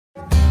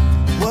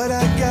What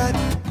I got,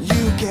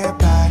 you can't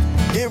buy.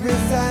 It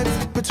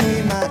resides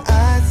between my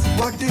eyes.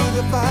 Walked through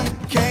the fire,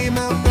 came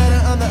out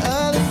better on the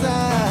other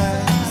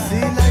side.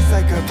 See, life's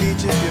like a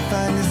beach if you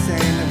find the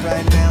sailing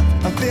right now.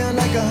 I feel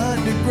like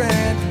 100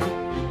 grand.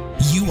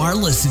 You are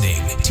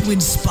listening to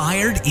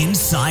Inspired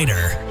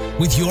Insider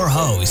with your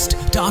host,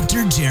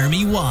 Dr.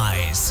 Jeremy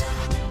Weisz.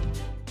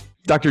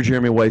 Dr.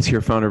 Jeremy Weisz here,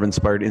 founder of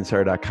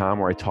InspiredInsider.com,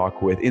 where I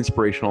talk with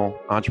inspirational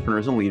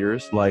entrepreneurs and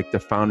leaders like the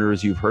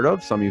founders you've heard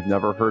of, some you've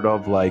never heard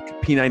of,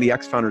 like P90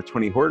 X founder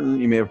Tony Horton,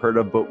 you may have heard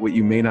of, but what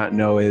you may not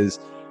know is,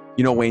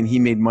 you know, Wayne, he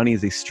made money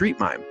as a street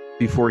mime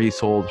before he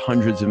sold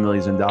hundreds of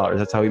millions of dollars.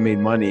 That's how he made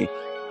money.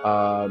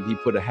 He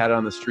put a hat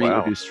on the street,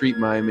 would do street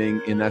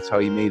miming, and that's how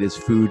he made his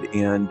food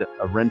and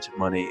rent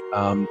money.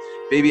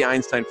 Baby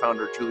Einstein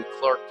founder Julie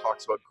Clark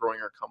talks about growing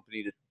her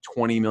company to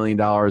 $20 million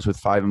with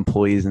 5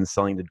 employees and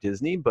selling to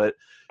Disney, but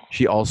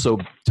she also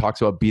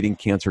talks about beating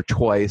cancer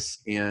twice.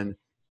 And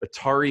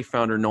Atari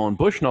founder Nolan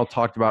Bushnell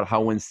talked about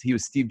how when he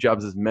was Steve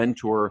Jobs'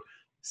 mentor,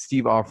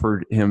 Steve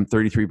offered him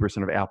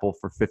 33% of Apple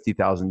for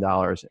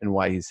 $50,000 and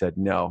why he said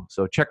no.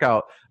 So check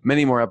out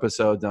many more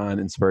episodes on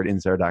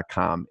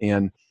InspiredInsider.com.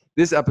 And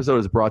this episode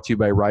is brought to you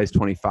by Rise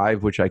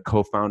 25, which I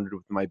co-founded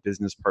with my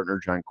business partner,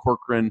 John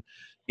Corcoran.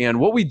 And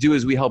what we do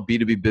is we help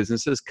B2B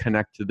businesses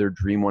connect to their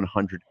Dream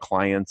 100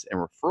 clients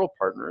and referral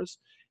partners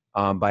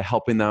by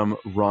helping them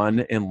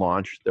run and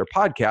launch their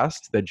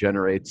podcast that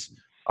generates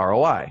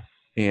ROI.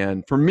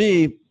 And for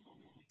me, you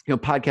know,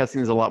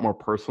 podcasting is a lot more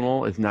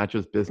personal. It's not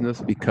just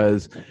business,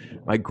 because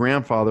my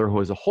grandfather, who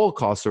was a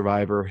Holocaust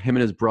survivor, him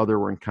and his brother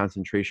were in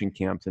concentration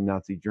camps in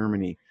Nazi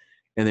Germany,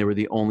 and they were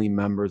the only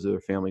members of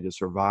their family to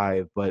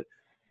survive. But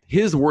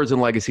his words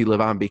and legacy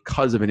live on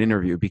because of an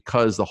interview,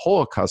 because the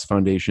Holocaust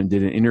Foundation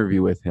did an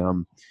interview with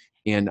him,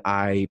 and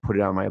I put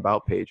it on my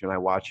About page, and I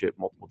watch it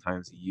multiple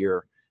times a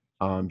year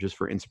just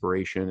for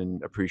inspiration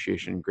and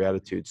appreciation and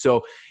gratitude.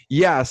 So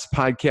yes,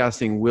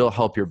 podcasting will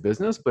help your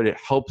business, but it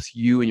helps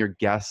you and your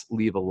guests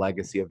leave a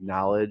legacy of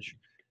knowledge.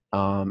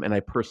 And I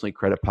personally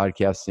credit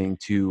podcasting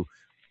to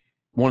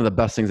one of the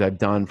best things I've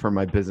done for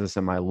my business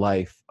and my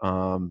life,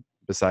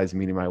 besides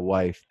meeting my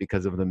wife,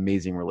 because of an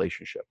amazing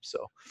relationship.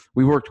 So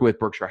we worked with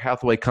Berkshire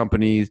Hathaway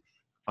companies,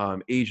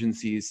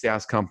 agencies,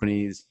 SaaS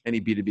companies,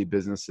 any B2B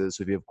businesses.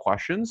 So if you have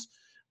questions,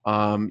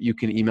 you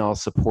can email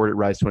us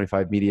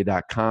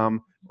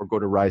support@rise25media.com or go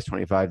to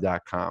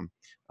rise25.com.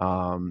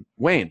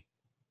 Wayne,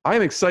 I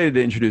am excited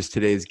to introduce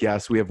today's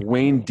guest. We have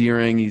Wayne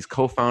Deehring. He's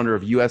co-founder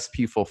of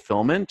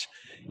USPFulfillment.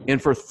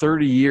 And for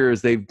 30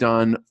 years, they've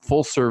done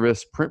full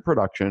service print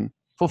production,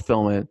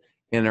 fulfillment,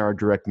 and are a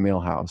direct mail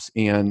house.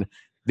 And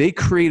they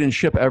create and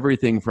ship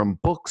everything from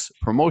books,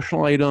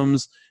 promotional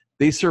items.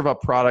 They serve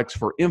up products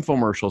for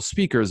infomercials,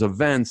 speakers,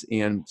 events,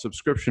 and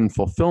subscription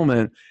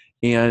fulfillment.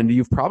 And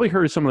you've probably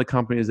heard of some of the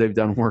companies they've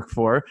done work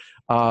for.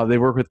 They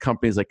work with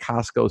companies like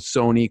Costco,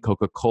 Sony,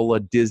 Coca-Cola,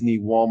 Disney,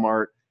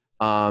 Walmart.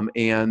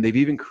 And they've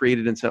even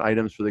created and sent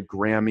items for the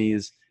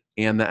Grammys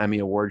and the Emmy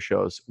Award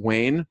shows.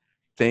 Wayne,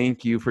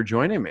 thank you for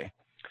joining me.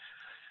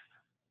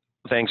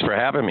 Thanks for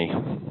having me.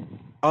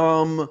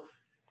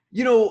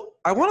 You know,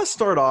 I want to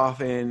start off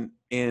and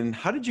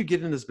how did you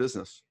get in this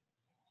business?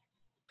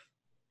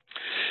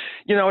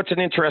 You know, it's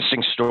an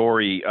interesting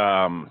story.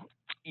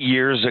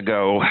 Years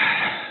ago,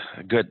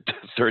 a good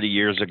 30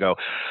 years ago,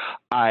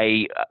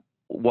 I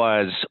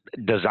was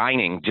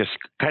designing, just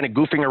kind of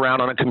goofing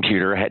around on a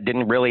computer.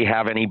 Didn't really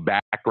have any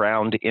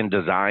background in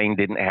design,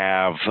 didn't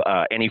have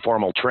any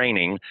formal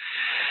training.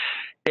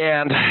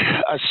 And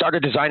I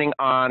started designing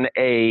on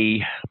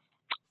a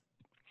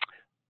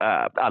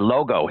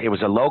logo. It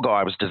was a logo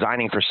I was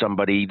designing for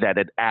somebody that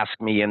had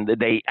asked me, and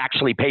they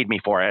actually paid me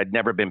for it. I'd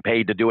never been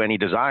paid to do any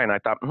design. I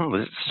thought,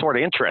 this is sort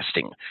of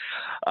interesting.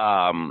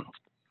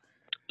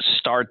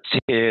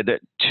 Started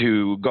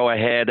to go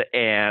ahead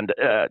and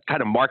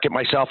kind of market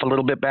myself a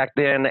little bit back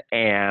then,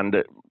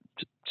 and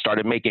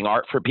started making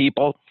art for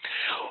people.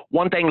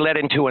 One thing led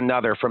into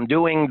another. From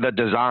doing the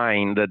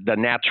design, the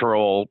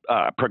natural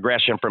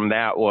progression from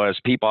that was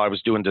people I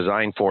was doing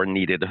design for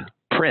needed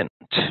print.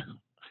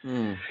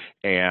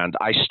 And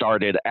I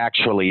started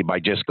actually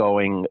by just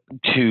going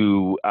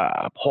to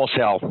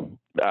wholesale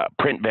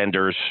print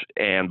vendors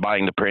and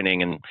buying the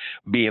printing and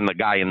being the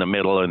guy in the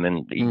middle, and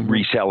then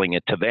reselling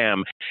it to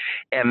them.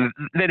 And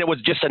then it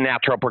was just a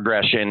natural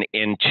progression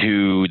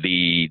into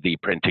the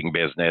printing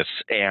business.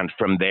 And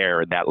from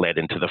there, that led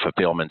into the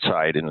fulfillment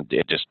side. And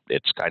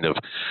it's kind of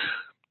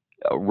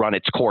run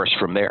its course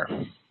from there.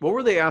 What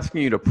were they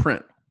asking you to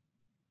print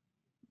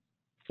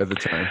at the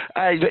time?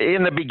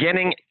 In the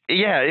beginning,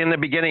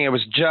 it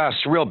was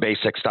just real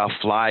basic stuff: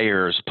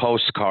 flyers,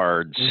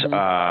 postcards,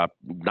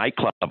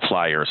 nightclub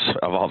flyers,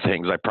 of all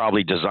things. I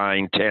probably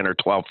designed 10 or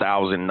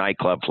 12,000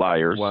 nightclub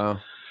flyers. Wow.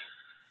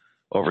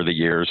 Over the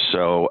years.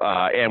 So,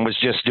 and was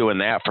just doing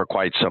that for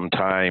quite some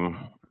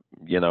time.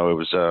 You know, it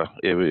was a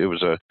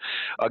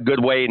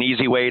good way, an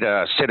easy way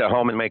to sit at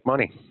home and make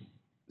money.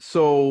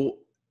 So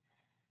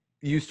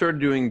you started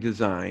doing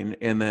design,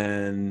 and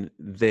then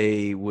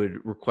they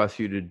would request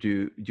you to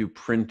do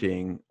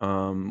printing.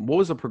 What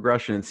was the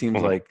progression? It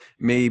seems like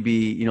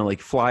maybe, like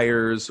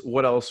flyers.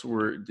 What else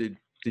did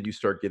you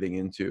start getting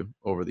into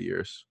over the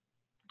years?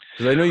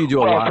 Because I know you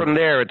do a lot. From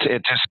there, it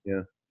just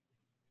yeah.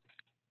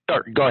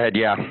 Go ahead.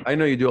 Yeah. I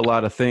know you do a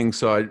lot of things.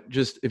 So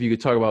if you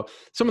could talk about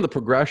some of the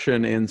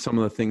progression and some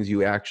of the things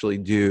you actually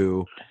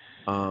do,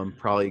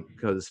 probably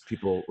because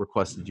people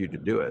requested you to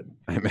do it,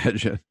 I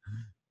imagine.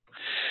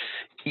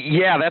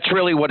 Yeah, that's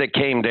really what it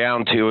came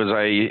down to.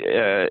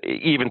 Is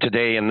even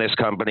today in this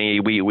company,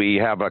 we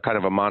have a kind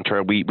of a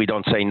mantra. We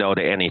don't say no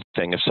to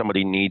anything. If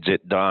somebody needs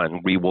it done,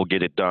 we will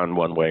get it done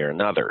one way or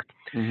another,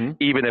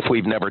 even if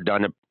we've never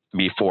done it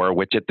before.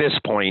 Which at this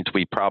point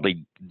we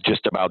probably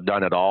just about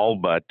done it all.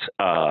 But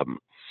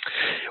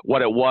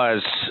what it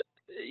was,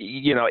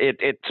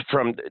 it's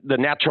from the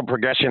natural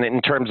progression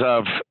in terms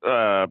of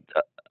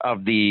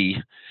the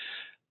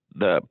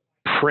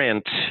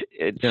print.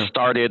 It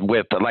started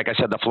with, like I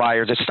said, the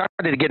flyers. It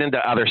started to get into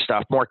other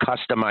stuff, more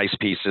customized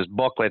pieces,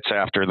 booklets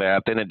after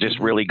that. Then it just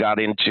really got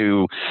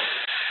into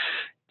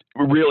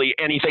really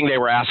anything they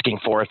were asking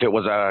for. If it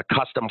was a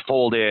custom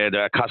folded,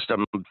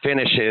 custom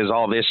finishes,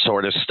 all this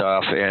sort of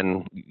stuff.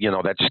 And,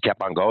 that just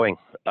kept on going.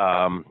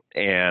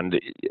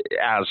 And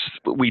as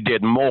we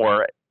did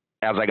more,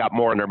 as I got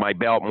more under my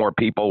belt, more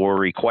people were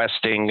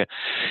requesting,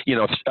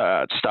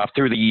 stuff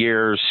through the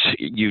years.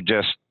 You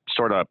just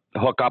sort of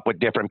hook up with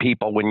different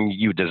people when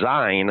you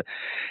design.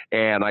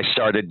 And I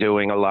started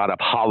doing a lot of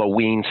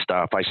Halloween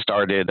stuff. I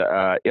started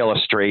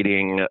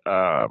illustrating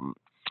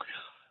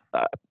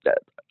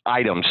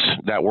items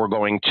that were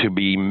going to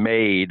be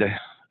made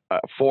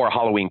for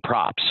Halloween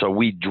props. So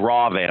we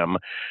draw them,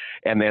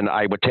 and then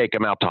I would take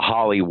them out to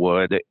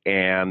Hollywood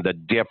and the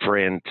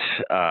different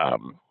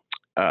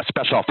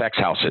special effects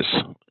houses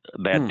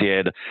that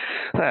did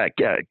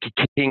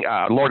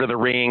Lord of the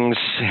Rings,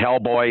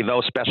 Hellboy.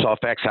 Those special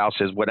effects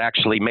houses would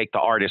actually make the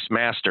artist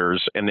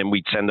masters, and then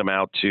we'd send them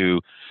out to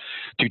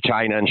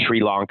China and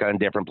Sri Lanka and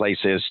different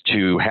places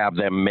to have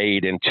them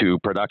made into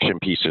production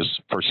pieces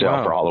for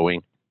sale for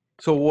Halloween.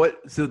 So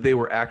they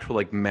were actual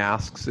like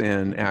masks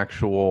and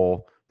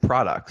actual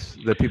products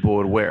that people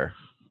would wear?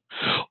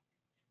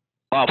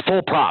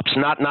 Full props,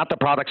 not the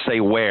products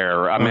they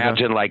wear.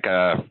 Imagine like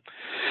a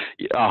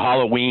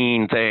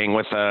Halloween thing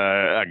with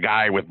a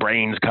guy with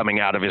brains coming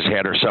out of his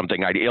head or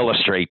something. I'd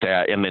illustrate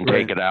that and then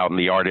take it out, and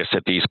the artists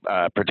at these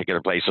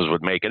particular places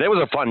would make it. It was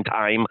a fun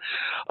time.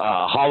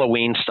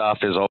 Halloween stuff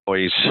is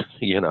always,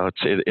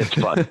 it's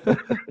fun.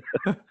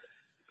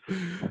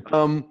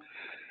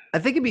 I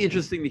think it'd be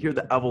interesting to hear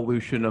the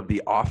evolution of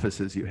the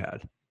offices you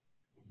had,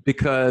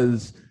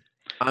 because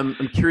I'm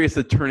curious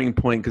the turning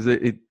point, because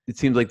it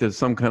seems like there's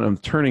some kind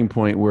of turning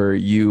point where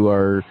you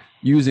are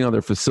using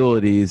other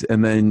facilities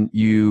and then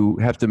you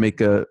have to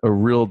make a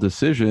real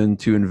decision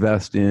to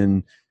invest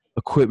in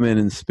equipment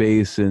and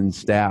space and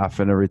staff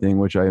and everything,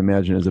 which I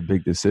imagine is a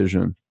big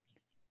decision.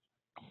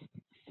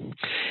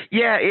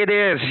 Yeah, it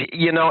is.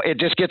 It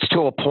just gets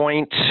to a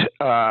point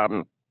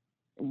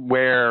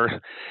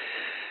where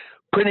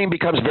printing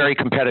becomes very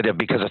competitive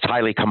because it's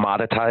highly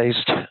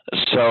commoditized.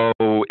 So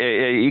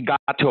it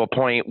got to a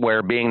point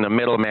where being the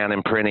middleman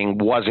in printing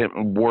wasn't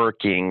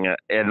working,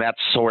 and that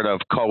sort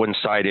of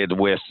coincided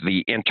with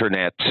the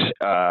internet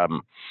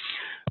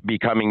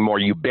becoming more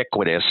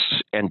ubiquitous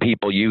and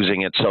people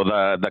using it. So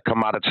the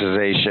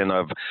commoditization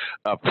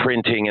of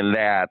printing and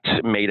that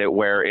made it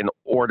where, in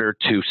order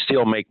to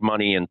still make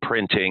money in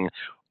printing,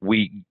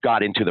 we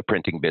got into the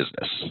printing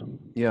business.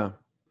 Yeah.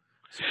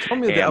 So tell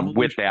me and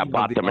with that,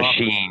 bought the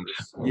machines.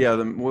 Yeah.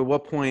 At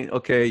what point?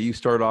 Okay, you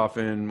start off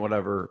in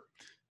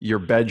your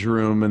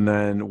bedroom, and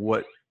then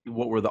what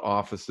were the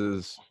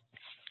offices?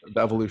 The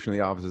evolution of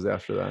the offices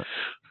after that.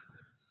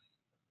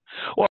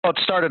 Well, it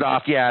started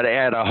off,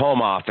 at a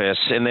home office,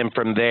 and then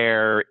from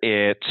there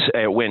it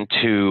went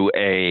to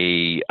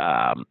a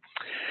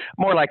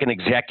more like an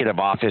executive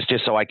office,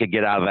 just so I could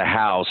get out of the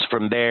house.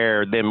 From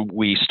there, then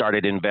we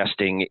started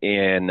investing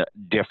in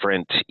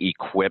different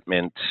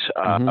equipment.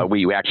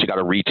 We actually got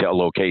a retail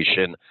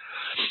location,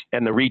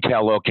 and the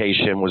retail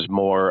location was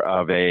more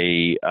of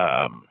a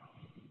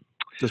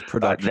just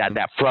production.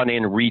 That front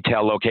end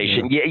retail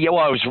location.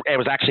 Well, it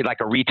was actually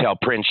like a retail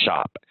print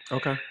shop.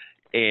 Okay.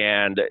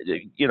 And,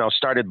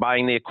 started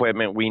buying the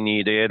equipment we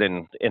needed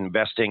and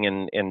investing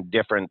in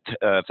different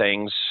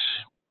things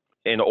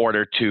in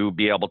order to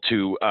be able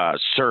to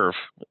serve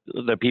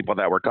the people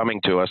that were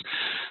coming to us.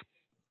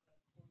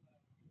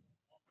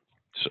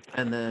 So,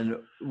 and then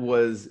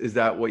is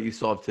that what you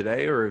still have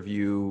today, or have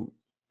you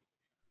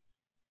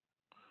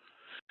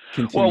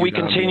continued? Well, we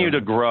continue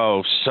to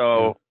grow.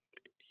 So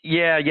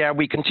yeah,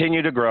 we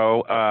continue to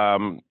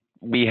grow.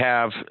 We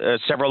have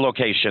several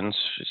locations,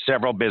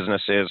 several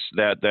businesses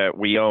that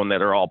we own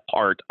that are all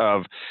part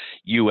of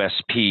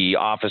USP.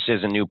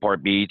 Offices in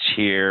Newport Beach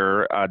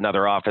here,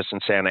 another office in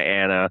Santa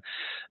Ana,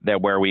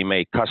 where we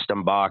make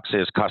custom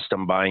boxes,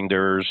 custom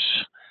binders.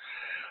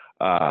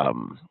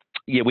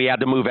 we had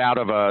to move out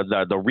of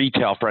the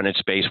retail frontage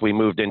space. We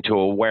moved into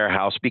a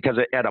warehouse because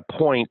at a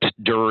point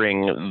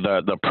during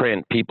the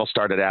print, people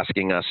started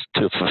asking us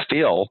to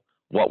fulfill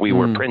what we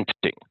were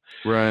printing.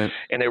 Right.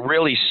 And it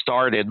really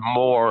started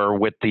more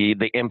with the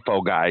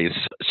info guys.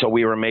 So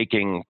we were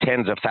making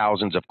tens of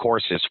thousands of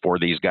courses for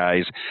these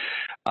guys.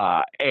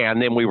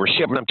 And then we were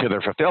shipping them to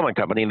their fulfillment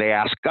company, and they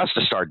asked us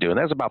to start doing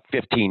that. That was about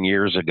 15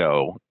 years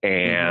ago.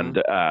 And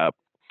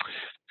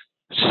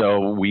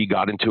so we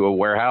got into a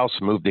warehouse,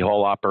 moved the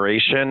whole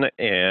operation,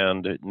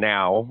 and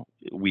now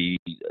we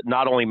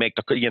not only make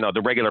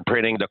the regular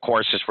printing, the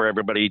courses for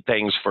everybody,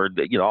 things for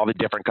all the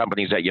different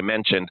companies that you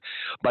mentioned,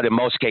 but in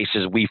most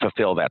cases we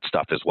fulfill that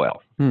stuff as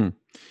well.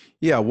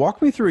 Yeah, walk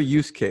me through a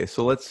use case.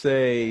 So let's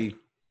say,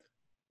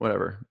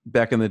 whatever,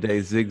 back in the day,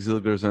 Zig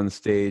Ziglar's on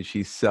stage,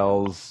 he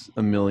sells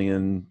 1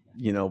 million,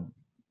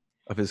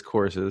 of his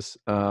courses,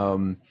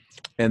 and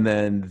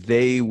then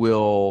they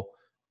will.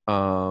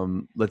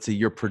 Let's say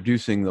you're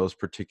producing those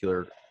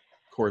particular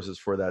courses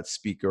for that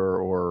speaker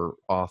or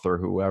author,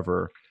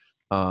 whoever,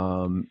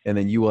 and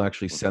then you will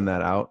actually send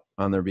that out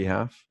on their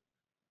behalf?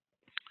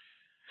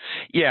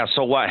 Yeah,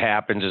 so what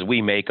happens is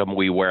we make them,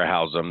 we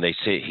warehouse them, they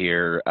sit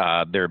here,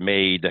 they're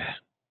made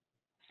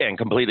and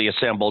completely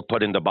assembled,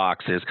 put into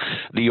boxes.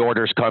 The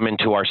orders come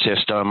into our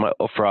system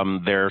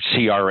from their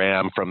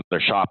CRM, from their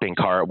shopping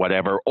cart,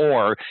 whatever,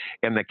 or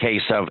in the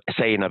case of,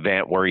 say, an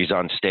event where he's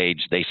on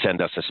stage, they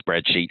send us a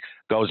spreadsheet,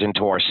 goes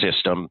into our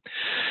system.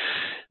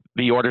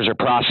 The orders are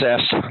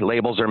processed,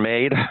 labels are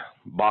made,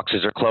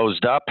 boxes are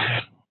closed up,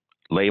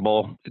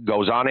 label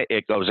goes on it,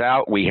 it goes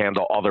out. We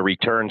handle all the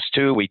returns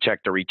too. We check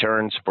the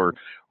returns for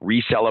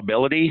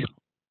resellability,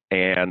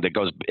 and it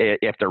goes,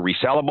 if they're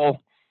resellable,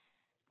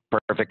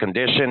 perfect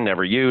condition,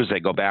 never used, they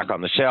go back on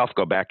the shelf,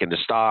 go back into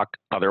stock.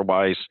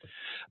 Otherwise,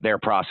 they're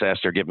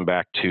processed or given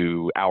back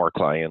to our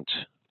client.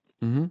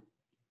 Tell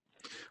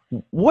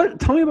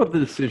me about the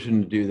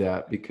decision to do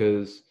that,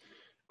 because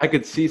I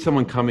could see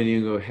someone coming in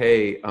and go,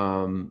 hey,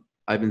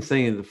 I've been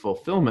saying the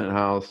fulfillment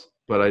house,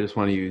 but I just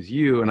want to use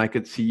you. And I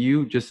could see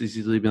you just as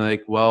easily be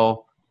like,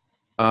 well,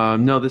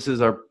 no, this is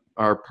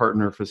our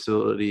partner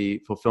facility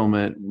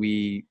fulfillment.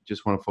 We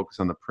just want to focus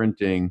on the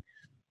printing.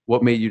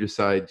 What made you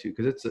decide to?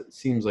 Because it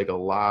seems like a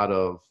lot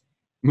of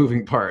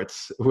moving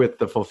parts with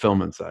the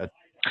fulfillment side.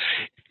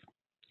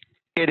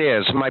 It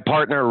is. My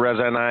partner,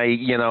 Reza, and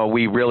I,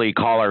 we really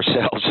call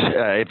ourselves,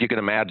 if you can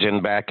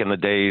imagine, back in the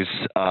days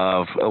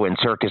of when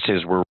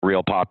circuses were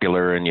real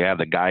popular and you have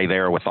the guy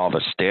there with all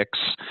the sticks,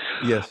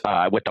 yes,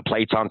 with the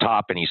plates on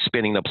top, and he's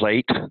spinning the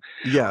plate.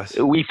 Yes.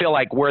 We feel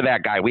like we're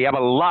that guy. We have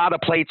a lot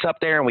of plates up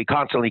there and we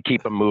constantly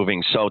keep them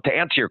moving. So to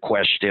answer your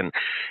question,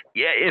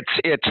 yeah,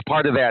 it's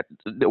part of that.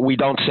 We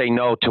don't say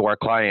no to our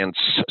clients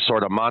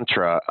sort of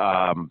mantra.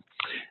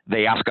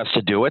 They ask us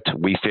to do it.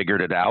 We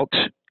figured it out.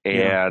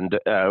 And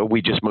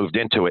we just moved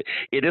into it.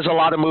 It is a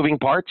lot of moving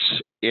parts.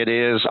 It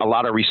is a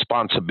lot of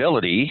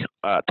responsibility.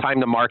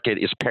 Time to market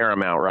is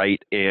paramount, right?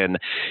 And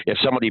if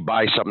somebody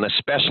buys something,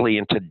 especially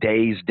in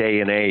today's day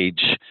and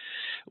age,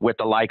 with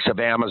the likes of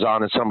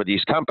Amazon and some of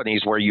these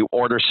companies where you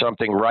order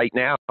something right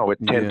now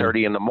at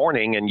 10:30 in the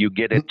morning and you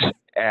get it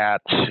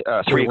at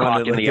 3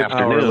 o'clock in the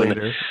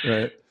afternoon.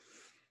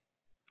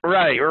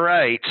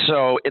 Right.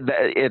 So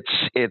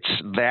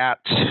it's that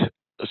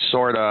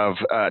sort of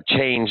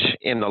change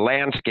in the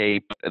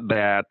landscape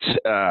that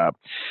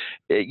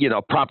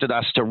prompted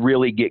us to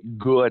really get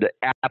good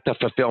at the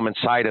fulfillment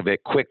side of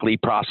it, quickly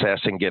process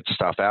and get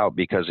stuff out,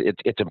 because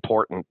it's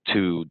important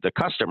to the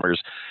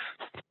customers,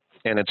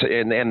 and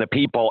the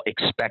people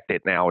expect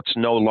it now. It's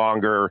no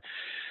longer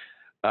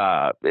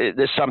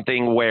it's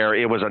something where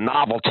it was a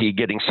novelty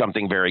getting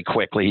something very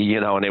quickly,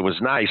 and it was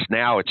nice.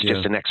 Now it's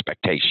just an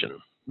expectation.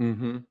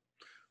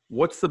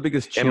 What's the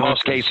biggest challenge? In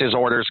most cases,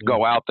 orders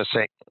go out the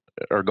same.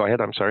 Or go ahead.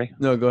 I'm sorry.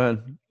 No, go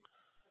ahead.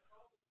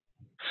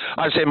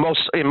 I'd say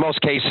in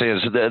most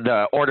cases,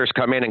 the orders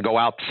come in and go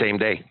out the same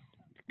day.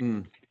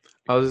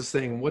 I was just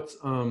saying, what's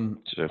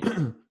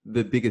the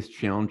biggest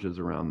challenges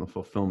around the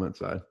fulfillment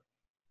side?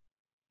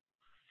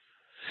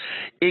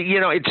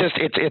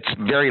 It's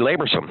very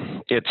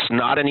laborsome. It's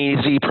not an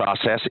easy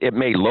process. It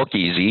may look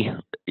easy.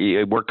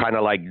 We're kind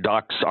of like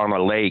ducks on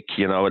a lake.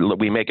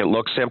 We make it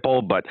look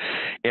simple, but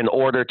in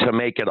order to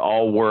make it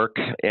all work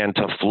and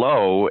to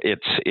flow, it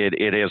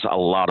is a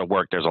lot of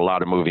work. There's a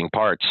lot of moving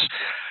parts.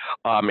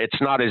 It's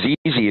not as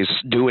easy as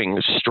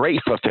doing straight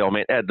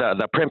fulfillment.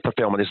 The print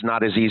fulfillment is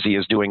not as easy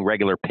as doing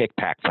regular pick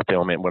pack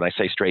fulfillment. When I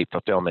say straight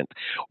fulfillment,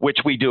 which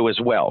we do as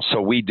well.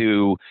 So we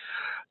do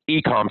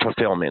e-com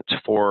fulfillment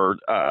for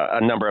a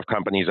number of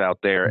companies out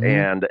there.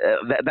 And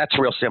that's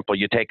real simple.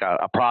 You take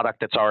a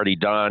product that's already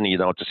done,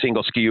 it's a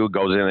single SKU,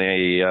 goes in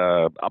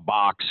a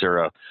box or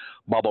a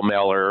bubble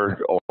mailer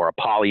or a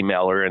poly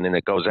mailer, and then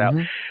it goes out.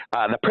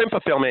 The print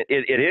fulfillment,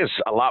 it is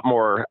a lot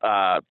more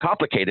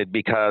complicated,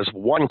 because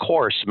one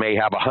course may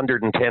have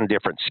 110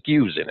 different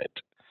SKUs in it.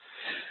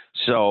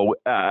 So,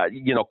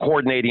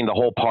 coordinating the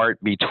whole part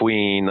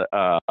between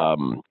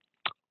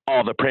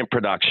all the print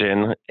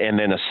production and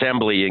then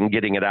assembly and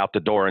getting it out the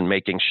door and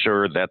making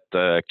sure that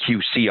the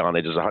QC on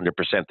it is 100%,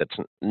 that's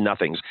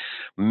nothing's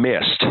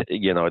missed.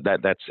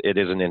 It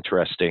is an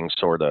interesting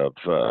sort of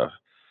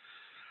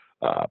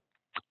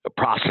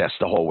process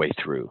the whole way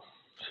through.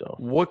 So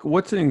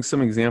what's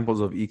some examples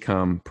of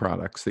e-com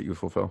products that you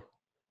fulfill?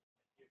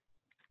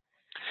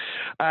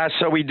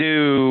 So we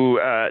do,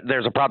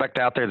 there's a product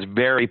out there that's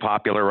very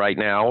popular right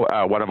now.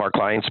 One of our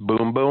clients,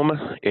 Boom Boom.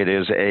 It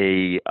is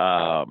a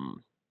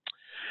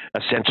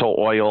essential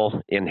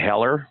oil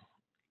inhaler,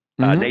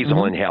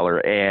 nasal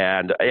inhaler.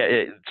 And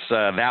it's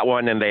that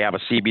one, and they have a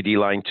CBD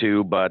line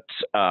too, but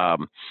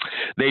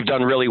they've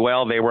done really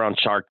well. They were on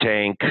Shark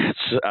Tank.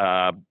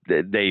 A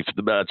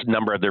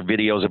number of their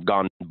videos have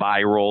gone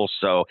viral.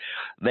 So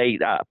they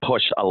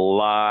push a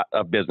lot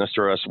of business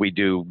through us. We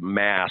do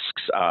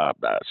masks,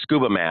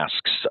 scuba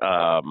masks,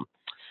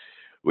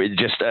 with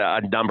just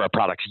a number of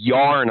products,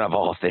 yarn of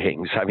all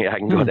things. I mean, I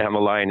can go down the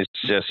line.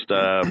 It's just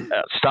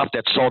stuff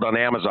that's sold on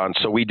Amazon.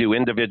 So we do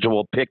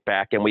individual pick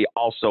pack, and we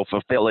also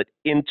fulfill it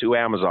into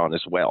Amazon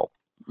as well.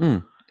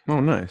 Oh,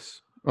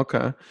 nice.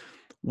 Okay.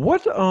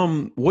 What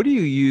do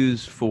you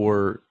use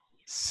for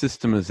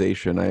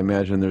systemization? I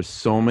imagine there's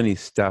so many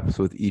steps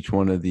with each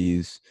one of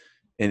these,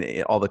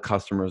 and all the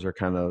customers are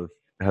kind of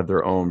have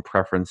their own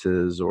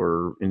preferences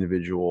or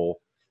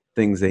individual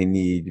things they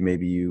need.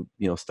 Maybe you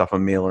stuff a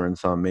mailer in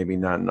some, maybe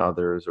not in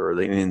others, or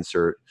they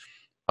insert.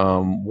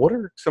 What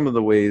are some of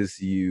the ways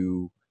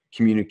you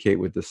communicate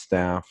with the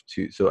staff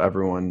so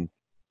everyone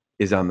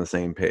is on the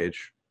same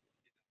page?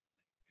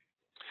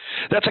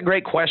 That's a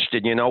great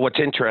question. What's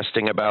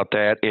interesting about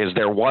that is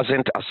there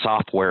wasn't a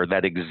software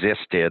that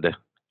existed,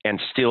 and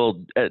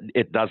still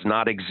it does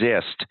not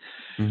exist,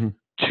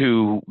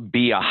 to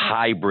be a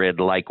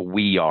hybrid like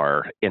we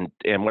are. And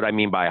what I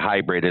mean by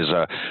hybrid is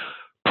a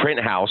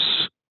print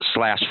house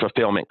 /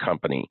 fulfillment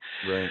company.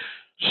 Right.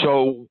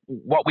 So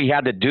what we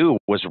had to do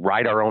was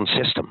write our own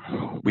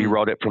system. We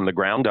wrote it from the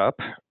ground up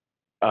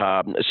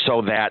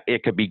so that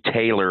it could be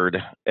tailored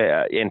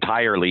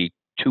entirely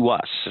to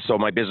us. So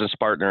my business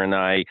partner and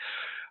I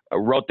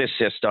wrote this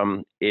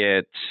system.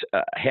 It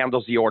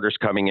handles the orders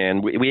coming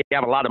in. We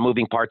have a lot of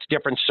moving parts,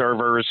 different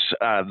servers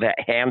that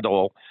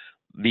handle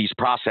these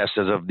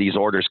processes of these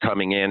orders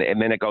coming in,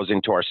 and then it goes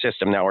into our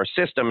system. Now our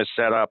system is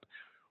set up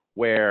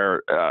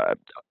where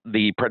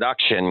the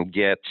production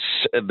gets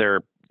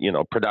their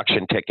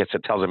production tickets.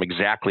 It tells them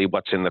exactly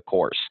what's in the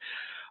course,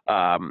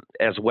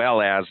 as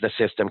well as the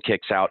system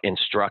kicks out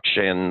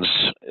instructions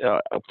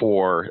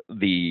for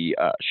the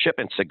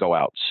shipments that go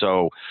out.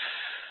 So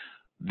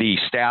the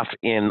staff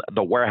in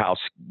the warehouse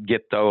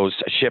get those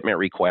shipment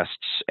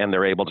requests, and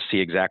they're able to see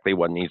exactly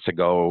what needs to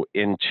go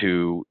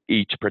into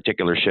each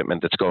particular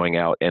shipment that's going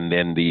out. And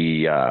then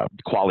the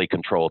quality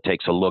control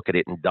takes a look at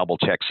it and double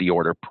checks the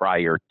order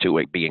prior to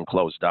it being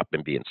closed up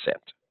and being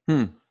sent.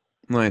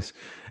 Nice.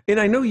 And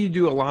I know you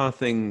do a lot of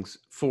things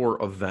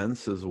for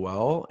events as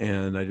well.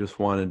 And I just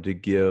wanted to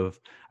give,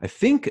 I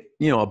think,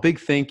 a big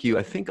thank you.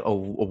 I think a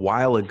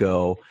while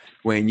ago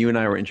when you and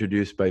I were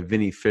introduced by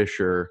Vinny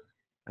Fisher,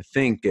 I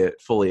think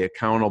at Fully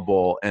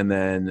Accountable, and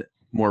then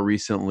more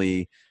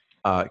recently,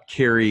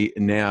 Carrie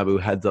Nab, who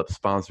heads up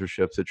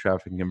sponsorships at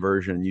Traffic and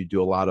Conversion. You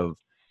do a lot of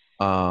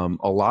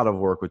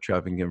work with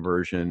traffic and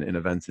conversion and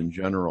events in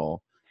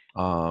general.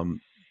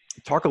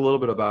 Talk a little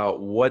bit about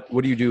what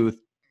do you do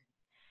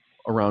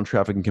around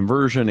traffic and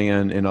conversion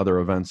and other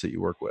events that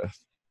you work with?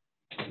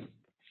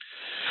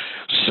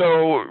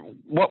 So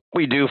what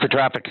we do for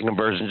traffic and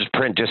conversion is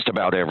print just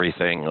about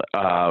everything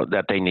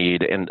that they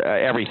need, and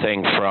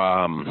everything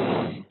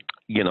from,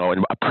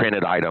 a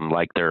printed item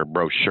like their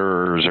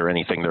brochures or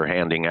anything they're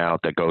handing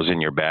out that goes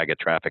in your bag at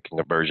traffic and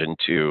conversion,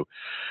 to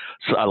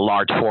a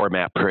large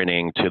format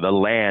printing, to the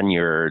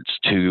lanyards,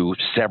 to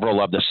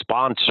several of the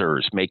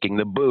sponsors making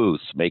the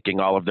booths, making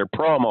all of their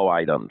promo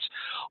items,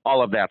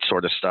 all of that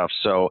sort of stuff.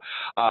 So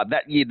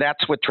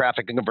that's with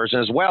traffic and conversion,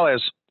 as well as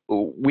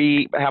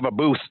we have a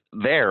booth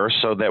there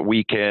so that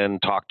we can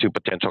talk to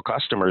potential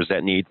customers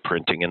that need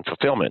printing and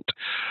fulfillment.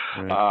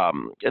 Right.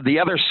 The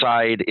other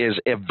side is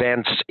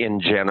events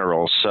in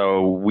general.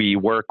 So we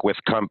work with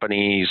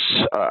companies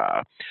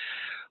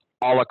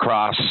all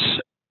across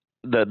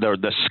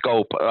the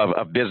scope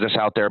of business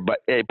out there, but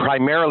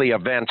primarily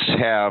events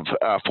have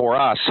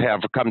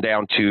come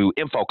down to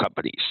info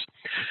companies.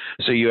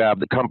 So you have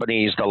the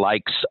companies, the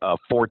likes of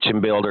Fortune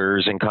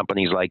Builders and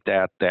companies like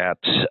that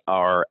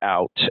are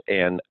out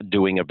and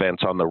doing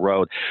events on the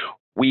road.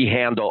 We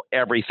handle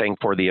everything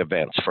for the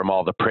events, from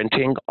all the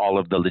printing, all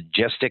of the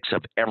logistics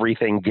of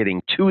everything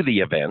getting to the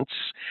events,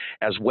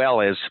 as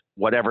well as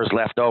whatever's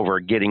left over,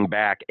 getting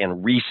back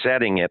and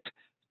resetting it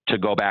to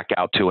go back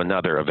out to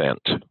another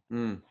event.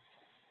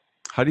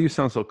 How do you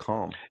sound so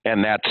calm?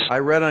 And I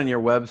read on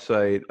your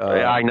website,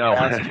 I know.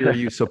 last year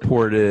you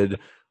supported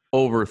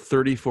over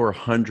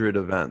 3,400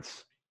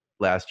 events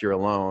last year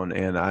alone.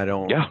 And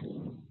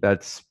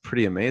that's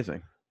pretty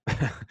amazing.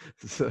 I'm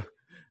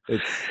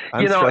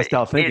stressed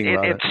out thinking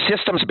about it. It's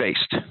systems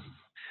based.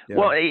 Yeah.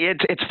 Well,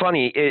 it's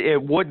funny.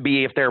 It would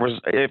be if there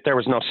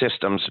was no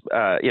systems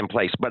in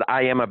place. But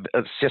I am a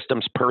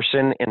systems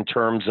person in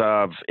terms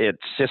of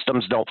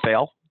systems don't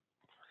fail.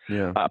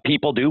 Yeah.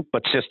 People do,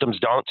 but systems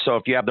don't. So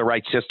if you have the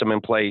right system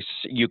in place,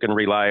 you can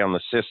rely on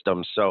the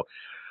system. So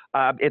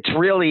it's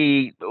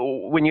really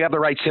when you have the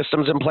right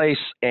systems in place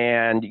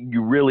and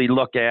you really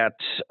look at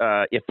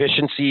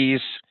efficiencies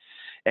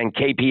and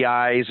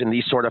KPIs and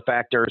these sort of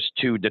factors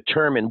to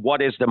determine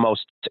what is the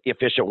most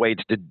efficient way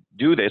to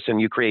do this, and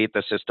you create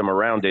the system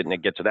around it and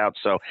it gets it out.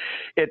 So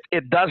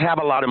it does have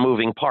a lot of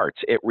moving parts.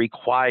 It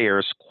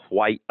requires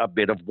quite a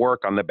bit of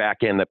work on the back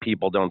end that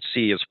people don't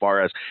see, as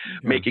far as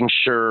making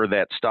sure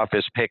that stuff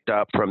is picked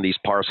up from these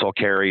parcel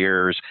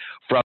carriers,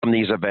 from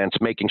these events,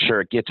 making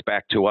sure it gets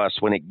back to us.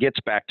 When it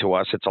gets back to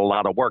us, it's a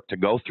lot of work to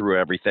go through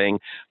everything,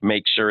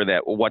 make sure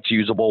that what's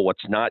usable,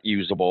 what's not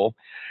usable.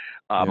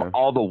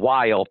 All the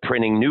while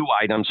printing new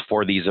items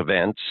for these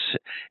events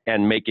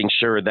and making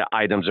sure that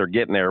items are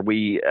getting there.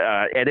 We,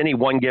 at any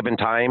one given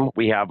time,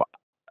 we have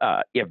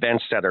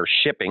events that are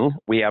shipping.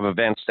 We have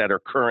events that are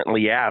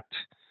currently at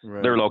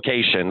their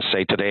locations.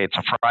 Say today it's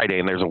a Friday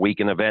and there's a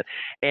weekend event,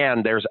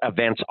 and there's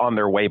events on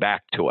their way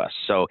back to us.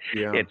 So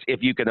it's,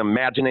 if you can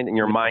imagine it in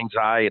your mind's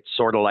eye, it's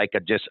sort of like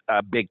just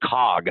a big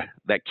cog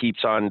that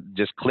keeps on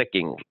just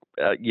clicking,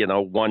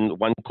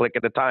 one click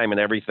at a time, and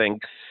everything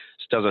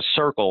does a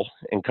circle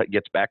and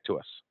gets back to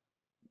us.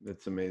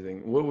 That's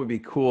amazing. What would be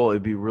cool,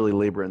 it'd be really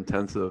labor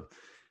intensive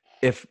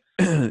if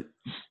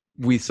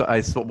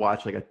I still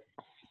watch like a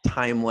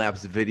time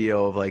lapse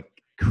video of like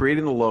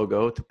creating the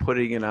logo to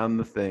putting it on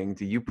the thing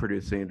to you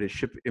producing it to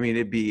ship. I mean,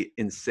 it'd be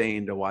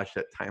insane to watch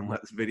that time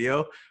lapse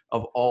video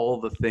of all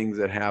the things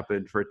that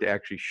happened for it to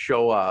actually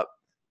show up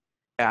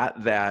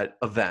at that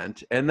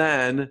event and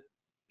then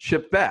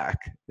ship back.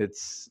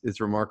 It's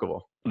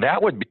remarkable.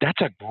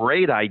 That's a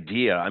great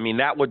idea. I mean,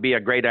 that would be a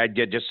great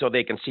idea, just so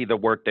they can see the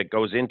work that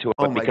goes into it.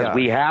 But because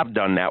we have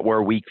done that,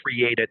 where we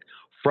create it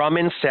from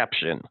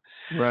inception.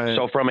 Right.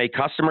 So from a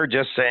customer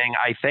just saying,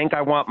 I think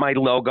I want my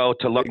logo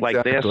to look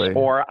like this,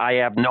 or I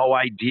have no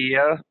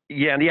idea.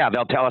 Yeah,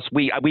 they'll tell us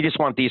we just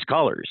want these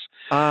colors.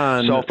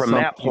 So from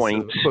that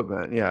point,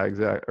 equipment,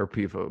 exactly, or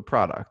piece of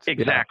product.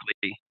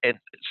 Exactly. And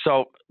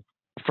so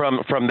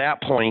from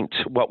that point,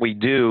 what we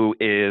do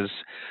is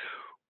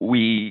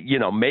we,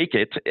 make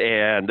it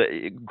and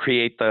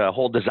create the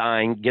whole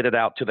design, get it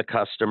out to the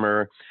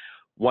customer.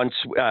 Once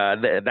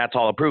that's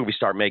all approved, we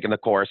start making the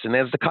course. And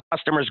as the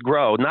customers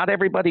grow, not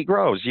everybody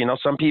grows.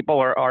 Some people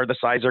are the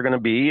size they're going to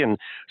be, and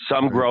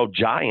some grow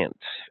giant.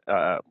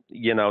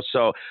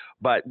 So,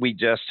 but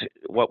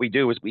what we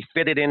do is we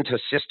fit it into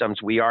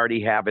systems we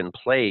already have in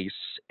place,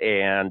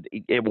 and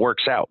it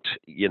works out.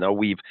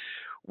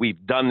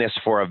 We've done this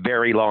for a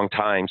very long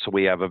time, so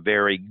we have a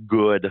very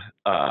good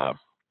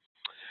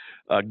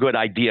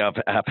idea of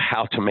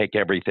how to make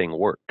everything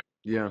work.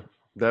 Yeah,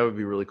 that would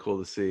be really cool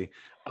to see.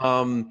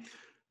 A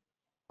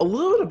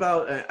little bit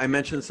about, I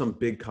mentioned some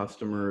big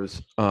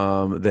customers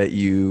that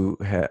you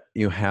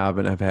have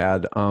and have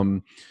had.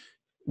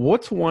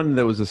 What's one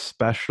that was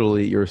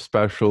you're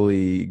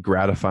especially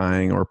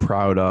gratifying or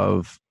proud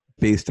of,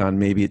 based on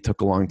maybe it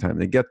took a long time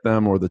to get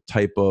them, or the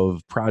type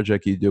of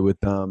project you did with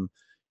them?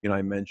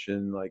 I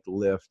mentioned like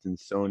Lyft and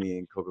Sony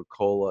and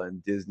Coca-Cola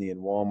and Disney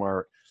and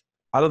Walmart.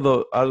 Out of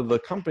the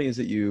companies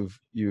that you've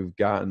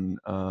gotten,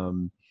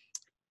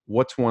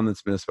 what's one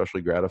that's been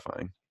especially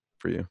gratifying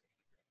for you?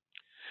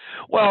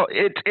 Well,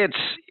 I've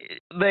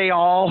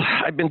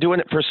been doing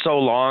it for so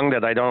long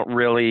that I don't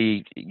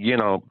really,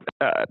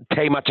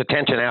 pay much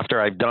attention after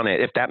I've done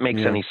it, if that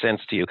makes any sense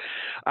to you.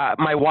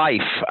 My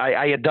wife,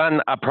 I had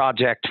done a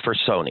project for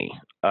Sony.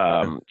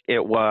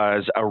 It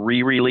was a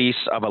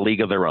re-release of A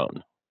League of Their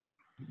Own.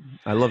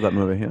 I love that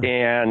movie.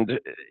 Yeah. And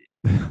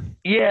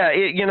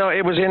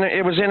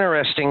it was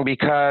interesting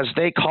because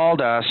they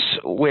called us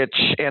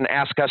and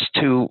asked us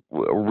to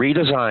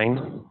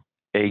redesign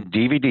a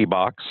DVD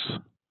box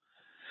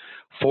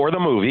for the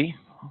movie.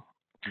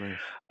 Nice.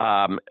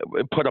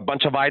 Put a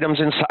bunch of items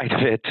inside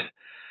of it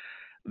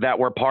that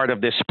were part of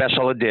this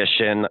special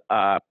edition,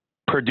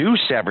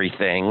 produce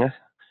everything,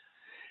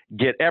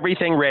 get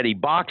everything ready,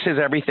 boxes,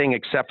 everything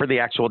except for the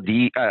actual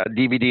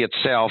DVD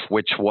itself,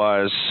 which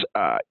was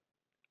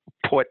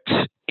put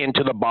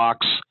into the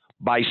box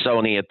by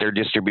Sony at their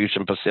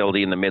distribution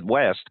facility in the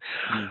Midwest.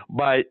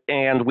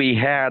 And we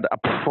had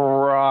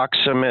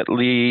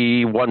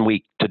approximately 1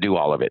 week to do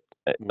all of it.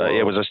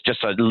 It was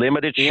just a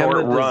limited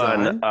short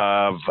run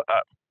of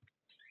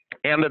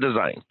and the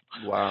design.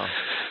 Wow.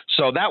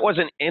 So that was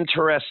an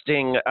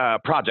interesting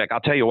project.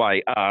 I'll tell you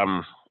why.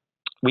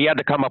 We had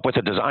to come up with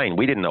a design.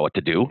 We didn't know what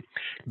to do.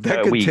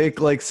 That could take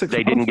like 6 months.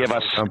 They didn't give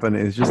us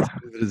companies just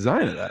the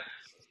design of that.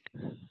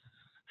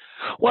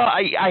 Well,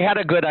 I had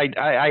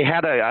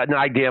an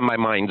idea in my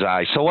mind's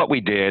eye. So what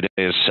we did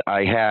is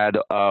I had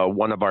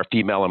one of our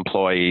female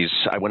employees,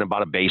 I went and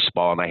bought a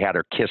baseball, and I had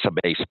her kiss a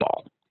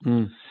baseball.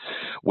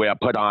 Where I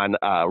put on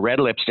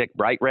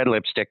bright red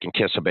lipstick, and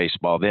kiss a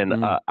baseball.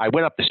 Then I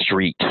went up the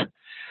street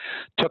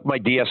took my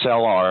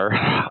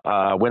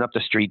DSLR, went up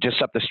the street.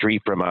 Just up the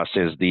street from us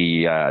is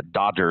the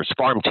Dodgers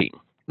farm team.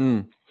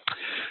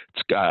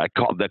 It's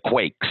called the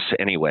Quakes.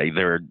 Anyway,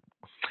 they're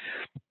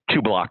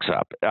 2 blocks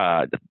up.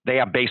 They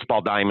have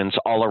baseball diamonds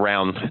all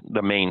around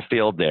the main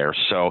field there.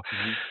 So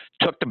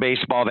took the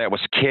baseball that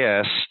was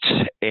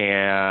kissed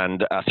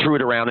and threw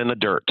it around in the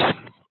dirt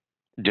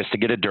just to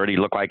get it dirty,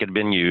 look like it had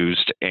been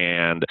used,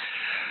 and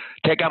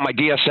take out my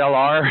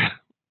DSLR,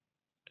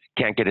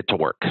 can't get it to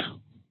work.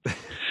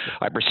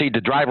 I proceed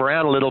to drive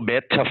around a little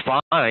bit to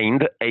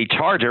find a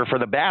charger for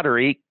the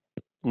battery.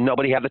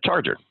 Nobody had the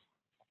charger.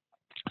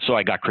 So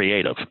I got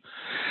creative.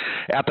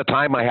 At the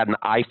time, I had an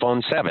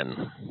iPhone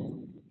 7.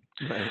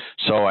 Right.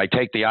 So I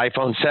take the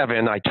iPhone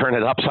 7, I turn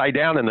it upside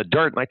down in the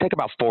dirt, and I take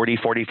about 40,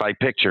 45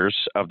 pictures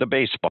of the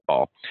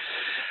baseball.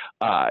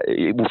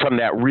 From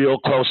that real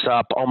close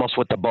up, almost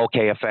with the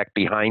bokeh effect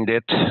behind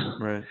it.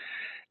 Right.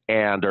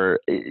 And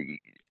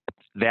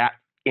that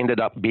ended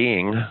up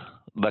being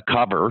the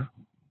cover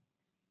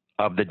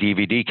of the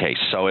DVD case.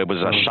 So it was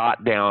a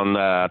shot down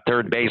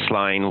third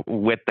baseline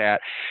with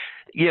that,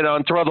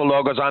 and throw the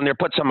logos on there,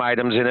 put some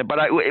items in it.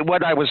 But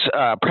what I was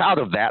proud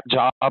of that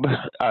job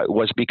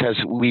was because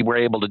we were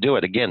able to do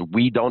it. Again,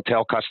 we don't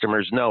tell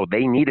customers no,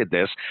 they needed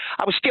this.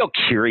 I was still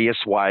curious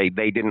why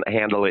they didn't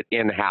handle it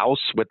in-house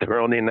with their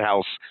own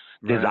in-house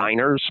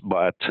designers,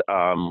 but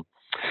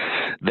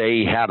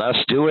they had us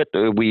do it.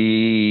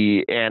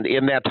 And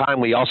in that time,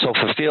 we also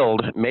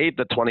made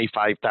the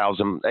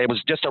 25,000. It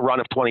was just a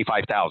run of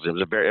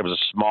 25,000. It was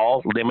a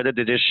small, limited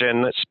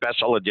edition,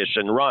 special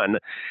edition run,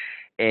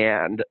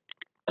 and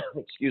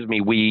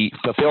we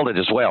fulfilled it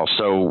as well.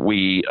 So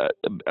we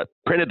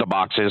printed the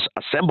boxes,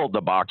 assembled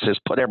the boxes,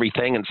 put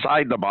everything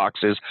inside the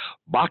boxes,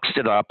 boxed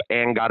it up,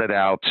 and got it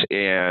out.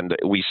 And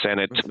we sent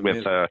it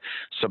with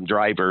some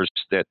drivers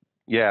that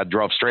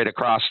drove straight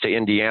across to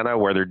Indiana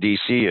where their DC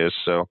is.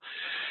 So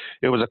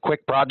it was a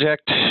quick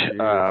project,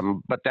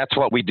 but that's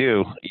what we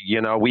do.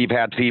 We've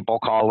had people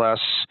call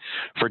us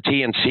for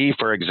TNC,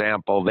 for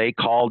example. They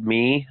called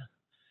me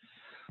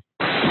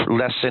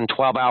less than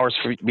 12 hours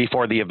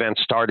before the event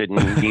started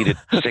and needed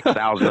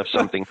 6,000 of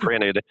something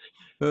printed.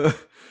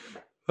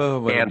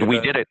 And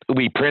we did it.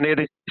 We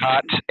printed,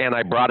 cut, and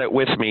I brought it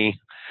with me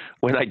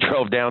when I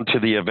drove down to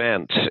the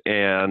event.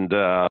 And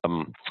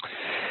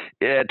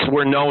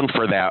we're known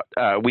for that.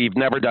 We've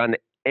never done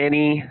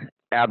any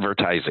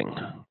advertising.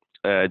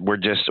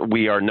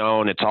 We are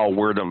known, it's all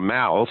word of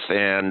mouth.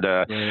 And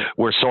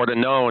we're sort of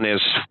known as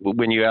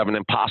when you have an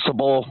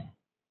impossible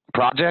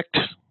project,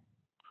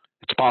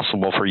 it's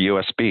possible for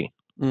USB.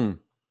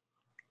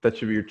 That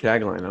should be your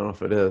tagline. I don't know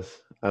if it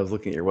is. I was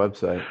looking at your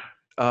website.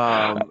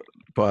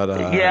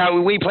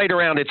 We played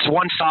around. It's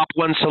one stop,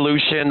 one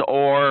solution,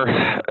 or,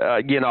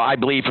 I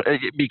believe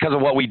because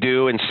of what we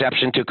do,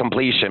 inception to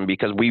completion,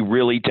 because we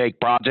really take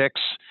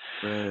projects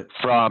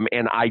from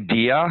an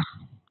idea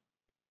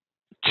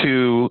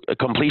to a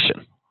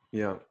completion.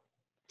 Yeah,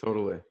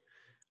 totally.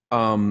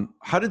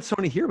 How did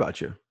Sony hear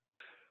about you?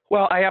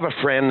 Well, I have a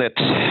friend that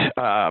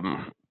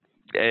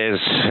is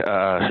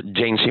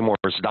Jane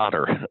Seymour's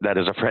daughter. That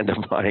is a friend of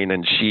mine,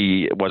 and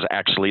she was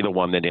actually the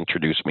one that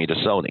introduced me to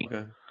Sony.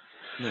 Okay.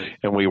 Nice.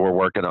 And we were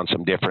working on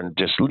some different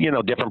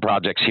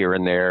projects here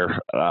and there.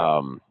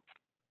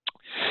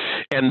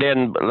 And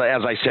then,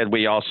 as I said,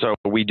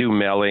 we do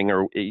mailing,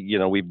 or,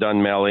 we've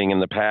done mailing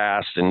in the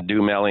past and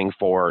do mailing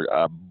for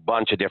a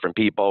bunch of different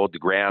people, the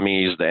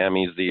Grammys, the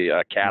Emmys, the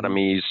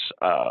Academies,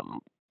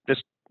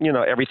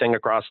 everything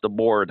across the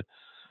board.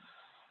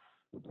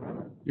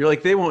 You're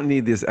like, they won't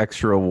need this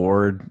extra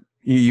award.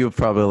 You have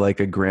probably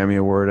like a Grammy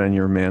award on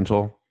your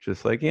mantle.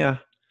 Just like,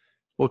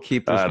 we'll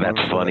keep this.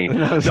 That's funny.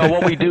 No,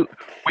 what we do,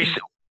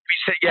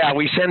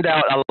 we send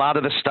out a lot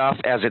of the stuff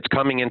as it's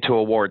coming into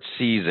award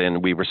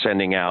season. We were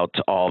sending out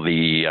all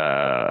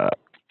the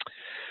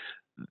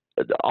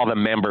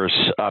members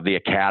of the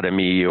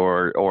Academy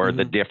or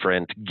the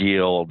different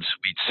guilds.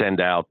 We'd send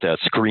out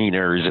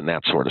screeners and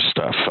that sort of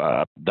stuff.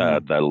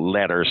 The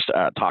letters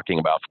talking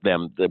about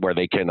them where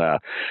they can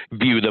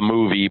view the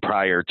movie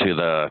prior to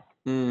the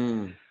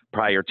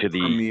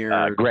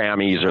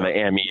Grammys or the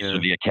Emmys or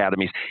the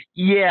Academies.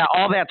 Yeah,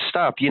 all that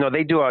stuff.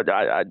 They do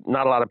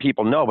not a lot of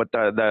people know, but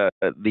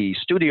the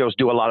studios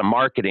do a lot of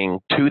marketing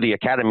to the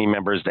Academy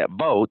members that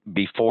vote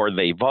before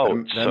they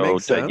vote. That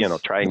makes sense.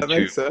 That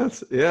makes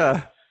sense.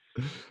 Yeah.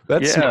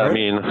 That's smart. I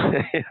mean,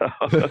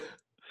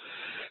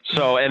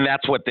 so, and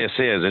that's what this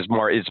is.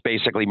 It's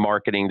basically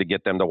marketing to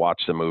get them to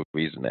watch the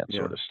movies and that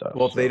sort of stuff.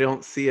 Well, if they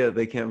don't see it,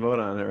 they can't vote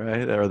on it,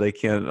 right? Or they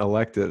can't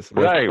elect it. So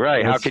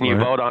right. How can you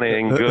vote on it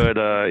in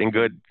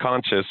good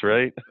conscience,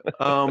 right?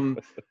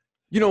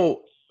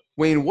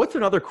 Wayne, what's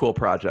another cool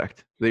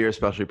project that you're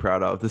especially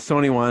proud of? The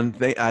Sony one.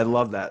 I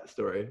love that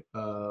story.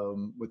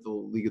 With the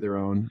League of Their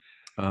Own.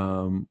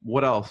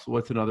 What else?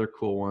 What's another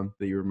cool one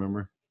that you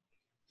remember?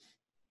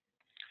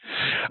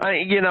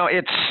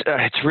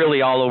 It's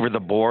really all over the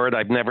board.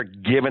 I've never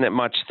given it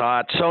much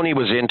thought. Sony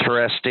was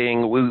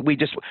interesting.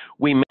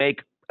 We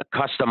make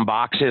custom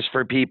boxes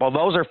for people.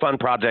 Those are fun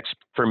projects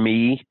for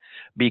me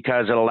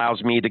because it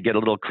allows me to get a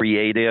little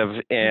creative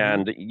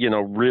and,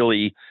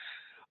 really,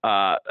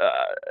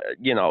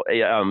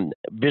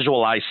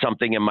 visualize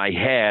something in my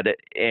head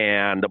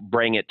and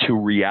bring it to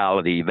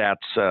reality.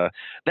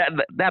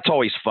 That's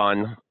always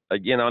fun,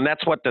 and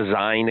that's what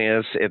design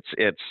is.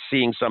 It's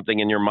seeing something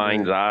in your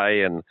mind's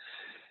eye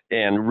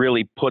and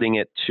really putting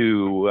it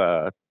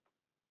to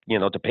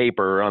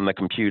paper or on the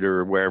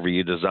computer or wherever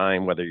you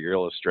design, whether you're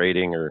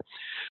illustrating or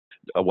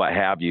what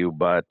have you.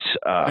 But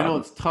I know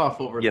it's tough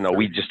over.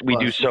 We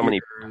do so many.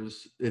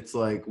 It's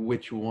like,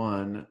 which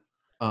one?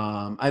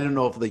 I don't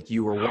know if like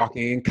you were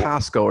walking in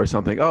Costco or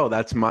something. Oh,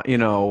 that's my.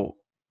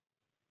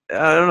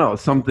 I don't know,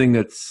 something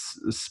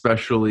that's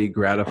especially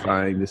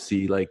gratifying to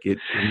see, like it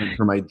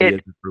from idea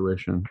to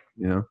fruition.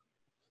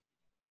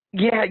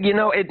 Yeah,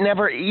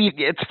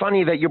 it's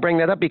funny that you bring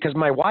that up because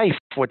my wife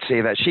would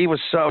say that. She was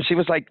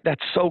like,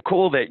 that's so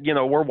cool that,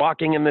 we're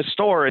walking in this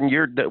store and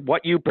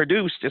what you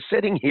produced is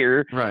sitting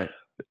here. Right.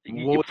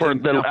 For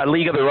a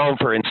League of Their Own,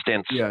 for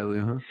instance. Yeah.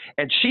 Uh-huh.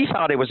 And she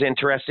thought it was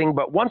interesting,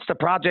 but once the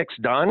project's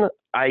done,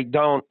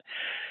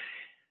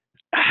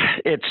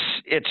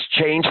 it's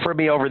changed for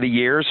me over the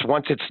years.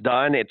 Once it's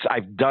done,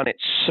 I've done it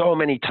so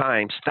many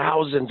times,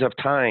 thousands of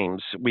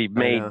times. We've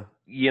made,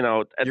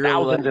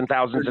 thousands and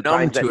thousands of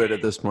times. To it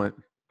at this point.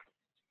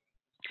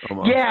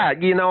 Almost. Yeah,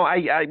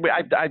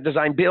 I've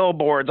designed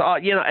billboards.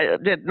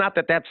 Not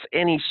that that's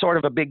any sort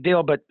of a big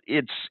deal, but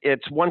it's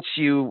once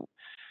you're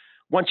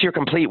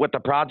complete with the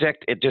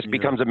project, it just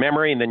becomes a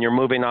memory, and then you're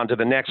moving on to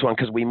the next one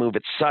because we move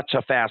at such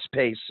a fast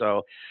pace.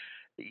 So,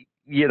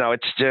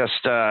 it's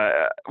just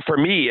for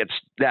me,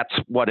 that's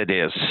what it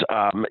is.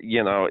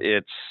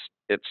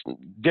 It's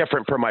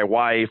different for my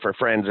wife or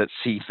friends that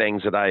see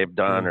things that I have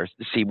done or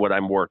see what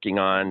I'm working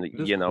on,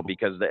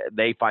 because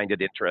they find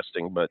it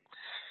interesting. But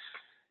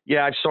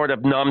yeah, I've sort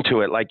of numb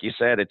to it. Like you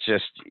said, it's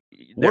just,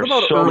 there's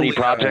so many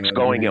projects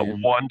going at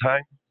one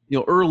time.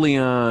 Early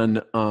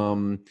on,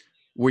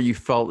 where you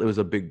felt it was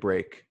a big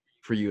break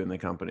for you in the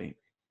company.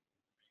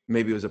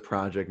 Maybe it was a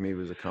project, maybe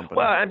it was a company.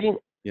 Well, I mean,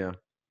 yeah.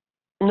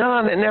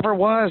 No, it never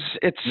was.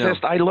 It's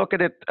just, I look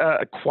at it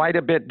quite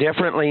a bit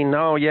differently.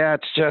 No, yeah,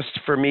 it's just,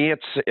 for me,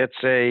 it's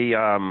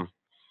a,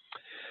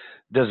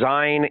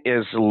 design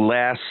is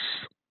less,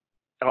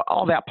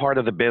 all that part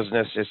of the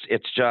business is,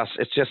 it's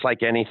just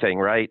like anything,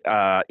 right?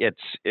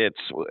 It's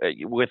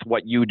with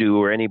what you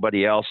do or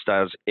anybody else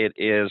does,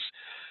 it's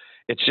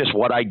just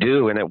what I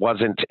do. And it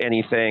wasn't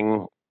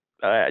anything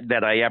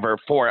that I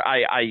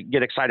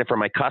get excited for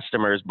my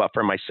customers, but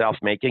for myself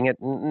making it,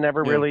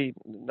 never really,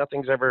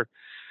 nothing's ever,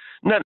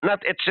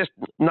 it's just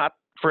not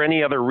for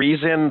any other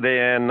reason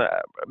than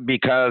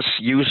because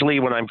usually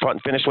when I'm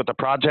finished with the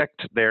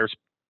project, there's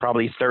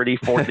probably 30,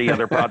 40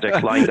 other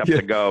projects lined up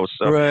to go.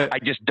 So I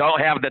just don't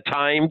have the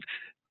time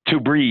to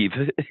breathe.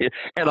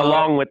 And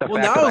along with the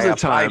fact that I have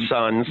 5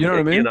 sons, you know what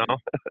I mean?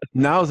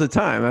 Now's the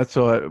time. That's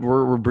what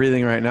we're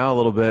breathing right now a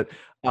little bit.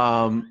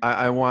 I'm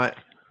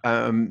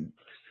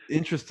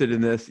interested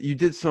in this. You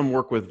did some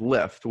work with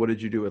Lyft. What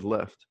did you do with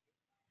Lyft?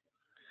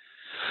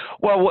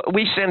 Well,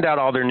 we send out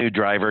all their new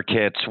driver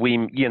kits. We,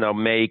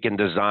 make and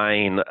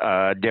design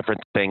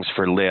different things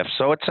for Lyft.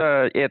 So it's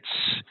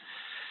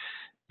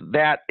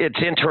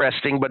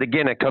interesting, but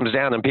again, it comes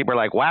down and people are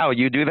like, "Wow,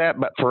 you do that?"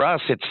 But for us,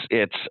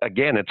 it's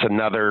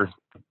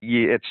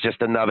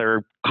just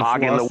another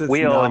cog in the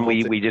wheel, and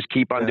we just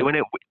keep on doing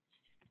it.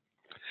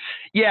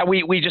 Yeah,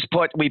 we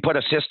put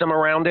a system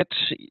around it.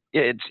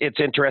 It's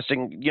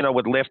interesting,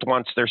 with Lyft,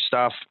 once their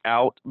stuff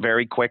out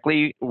very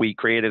quickly, we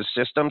created a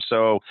system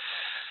so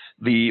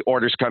the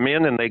orders come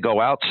in and they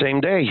go out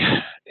same day.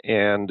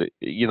 And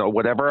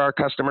whatever our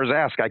customers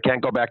ask, I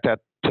can't go back to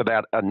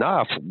that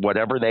enough.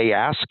 Whatever they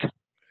ask,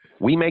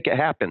 we make it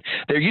happen.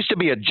 There used to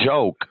be a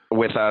joke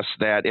with us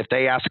that if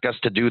they ask us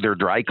to do their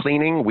dry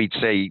cleaning, we'd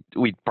say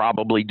we'd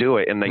probably do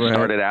it. And they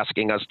started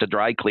asking us to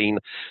dry clean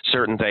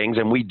certain things,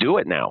 and we do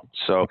it now.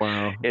 So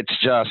it's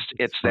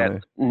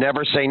that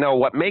never say no.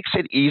 What makes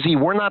it easy,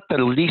 we're not the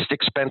least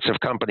expensive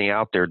company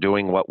out there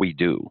doing what we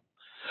do.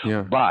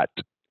 Yeah. But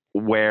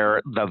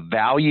where the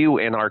value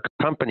in our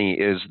company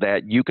is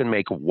that you can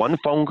make one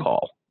phone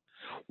call,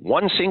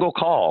 one single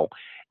call,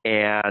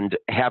 and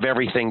have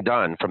everything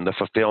done from the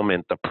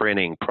fulfillment, the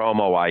printing,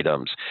 promo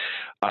items,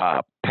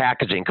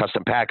 packaging,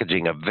 custom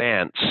packaging,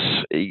 events,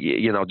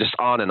 just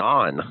on and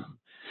on.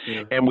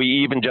 Yeah. And we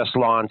even just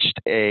launched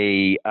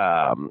an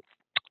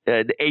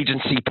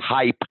agency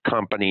type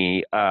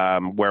company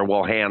where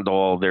we'll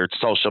handle their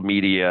social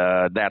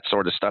media, that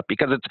sort of stuff,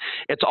 because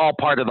it's all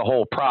part of the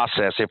whole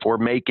process. If we're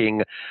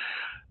making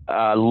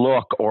a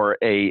look or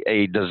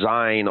a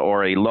design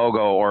or a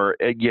logo or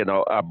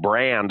a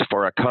brand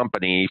for a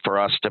company, for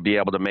us to be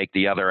able to make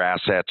the other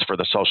assets for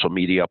the social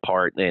media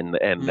part and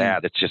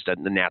that, it's just a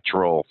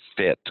natural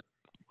fit.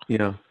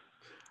 Yeah.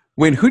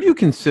 Wayne, who do you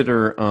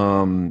consider?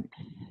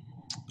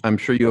 I'm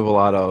sure you have a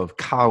lot of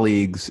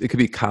colleagues. It could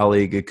be a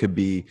colleague. It could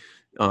be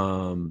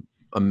a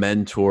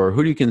mentor.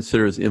 Who do you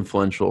consider as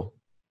influential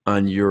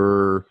on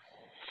your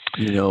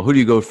Who do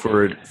you go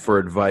for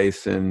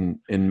advice and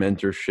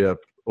mentorship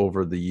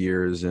over the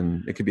years?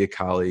 And it could be a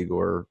colleague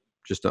or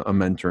just a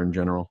mentor in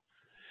general.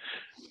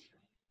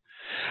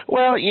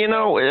 Well,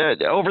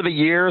 over the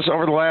years,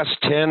 over the last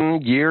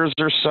 10 years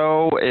or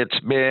so, it's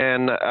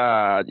been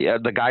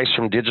the guys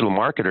from Digital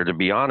Marketer, to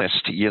be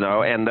honest,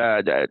 and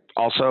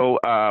also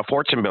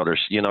fortune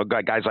builders,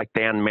 guys like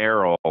Dan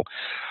Merrill,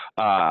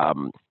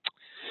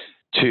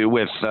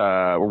 with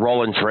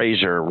Roland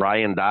Frazier,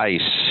 Ryan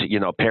Dice,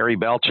 Perry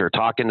Belcher,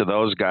 talking to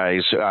those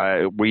guys.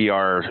 We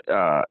are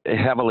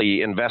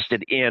heavily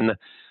invested in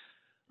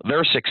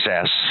their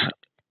success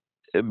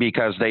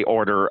because they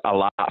order a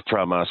lot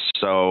from us.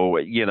 So,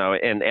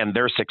 and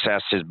their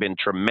success has been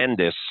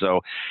tremendous.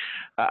 So,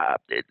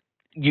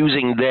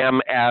 using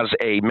them as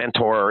a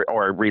mentor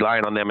or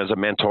relying on them as a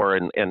mentor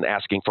and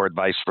asking for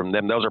advice from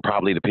them, those are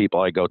probably the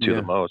people I go to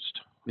the most.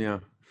 Yeah.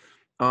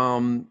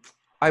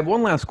 I have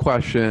one last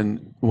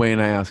question, Wayne,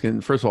 I ask.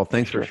 And first of all,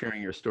 thanks for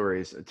sharing your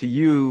stories. To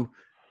you,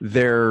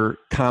 they're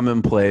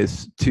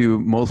commonplace. To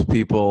most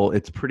people,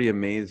 it's pretty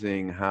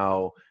amazing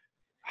how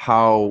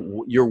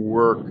your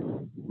work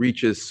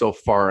reaches so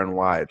far and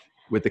wide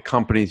with the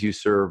companies you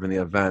serve and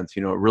the events.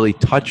 It really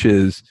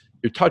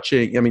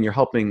you're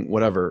helping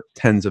whatever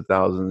tens of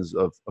thousands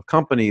of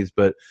companies,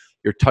 but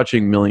you're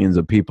touching millions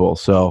of people.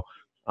 So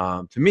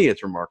to me,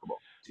 it's remarkable.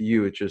 To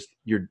you, it's just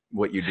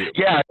what you do.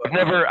 Yeah, I've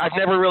never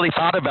really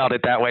thought about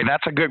it that way.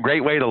 That's a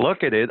great way to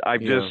look at it.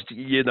 Just,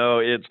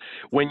 it's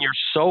when you're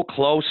so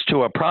close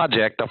to a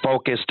project, the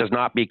focus does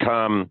not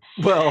become,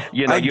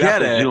 you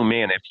have to zoom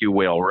in, if you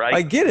will, right?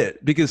 I get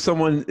it, because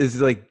someone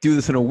is like, do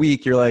this in a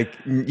week. You're like,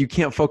 you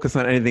can't focus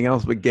on anything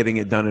else but getting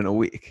it done in a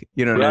week.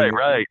 What I mean?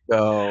 Right.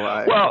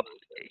 So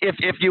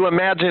if you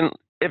imagine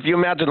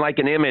like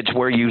an image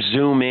where you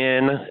zoom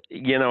in,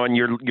 and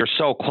you're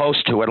so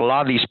close to it. A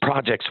lot of these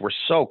projects, we're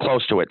so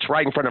close to it. It's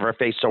right in front of our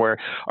face. So our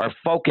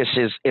focus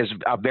is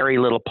a very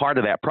little part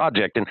of that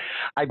project. And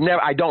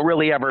I don't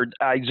really ever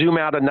zoom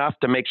out enough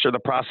to make sure the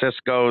process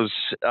goes,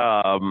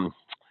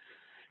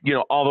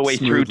 all the way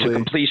through to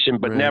completion,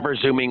 but never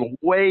zooming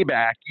way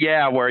back.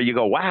 Yeah. Where you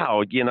go,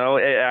 wow,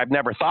 I've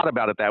never thought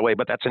about it that way,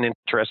 but that's an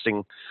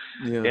interesting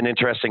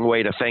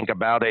way to think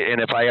about it. And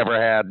if I ever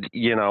had,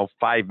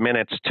 5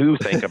 minutes to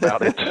think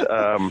about it,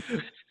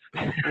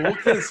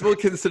 we'll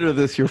consider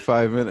this your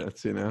 5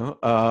 minutes,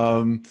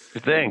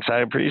 Thanks. I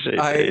appreciate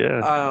it.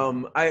 Yeah.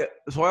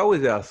 So I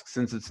always ask,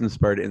 since it's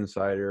Inspired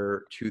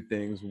Insider, two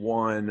things.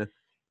 One,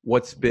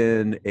 what's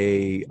been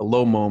a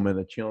low moment,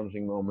 a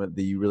challenging moment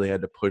that you really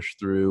had to push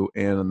through?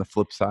 And on the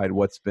flip side,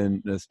 what's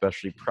been an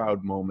especially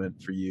proud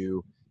moment for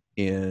you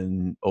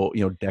in,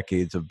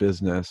 decades of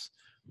business?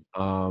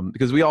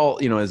 Because we all,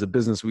 as a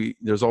business,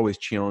 there's always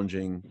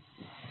challenging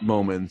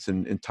moments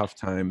and tough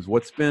times.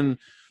 What's been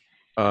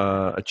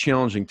a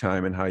challenging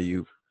time and how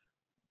you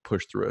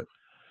push through it?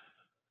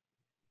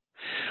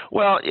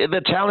 Well,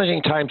 the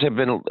challenging times have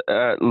been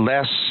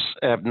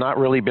have not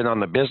really been on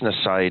the business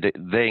side.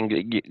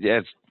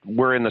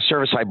 We're in the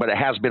service side, but it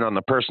has been on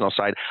the personal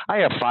side. I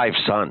have 5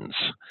 sons.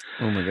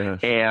 Oh my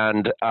gosh!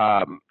 And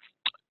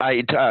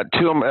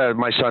two of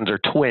my sons are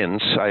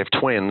twins. I have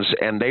twins,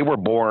 and they were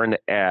born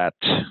at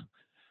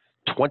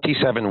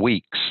 27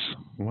 weeks.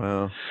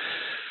 Wow!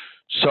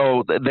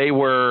 So they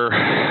were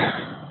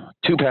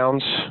 2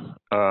 pounds.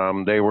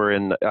 They were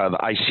in the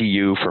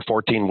ICU for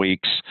 14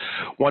 weeks.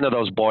 One of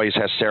those boys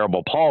has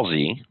cerebral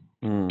palsy.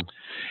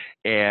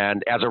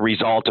 And as a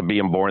result of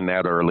being born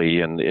that early,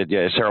 and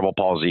cerebral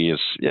palsy is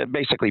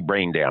basically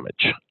brain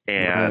damage.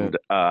 And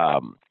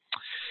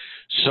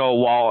so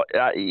while,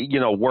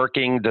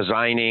 working,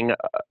 designing,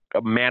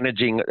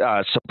 managing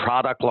some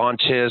product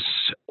launches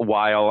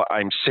while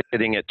I'm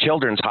sitting at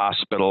Children's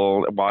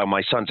Hospital while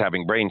my son's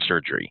having brain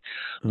surgery,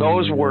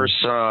 those were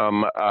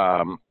some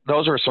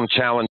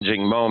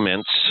challenging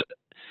moments.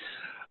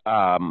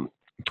 But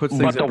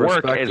the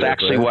work is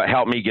actually what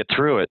helped me get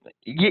through it.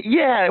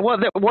 Yeah, well,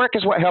 the work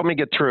is what helped me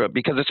get through it,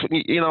 because it's,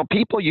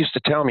 people used to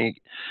tell me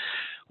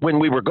when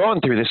we were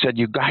going through this, said,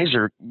 you guys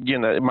are,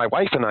 my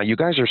wife and I, you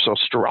guys are so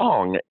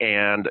strong.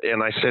 And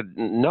I said,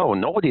 no,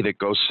 nobody that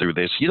goes through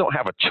this, you don't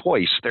have a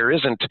choice. There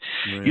isn't,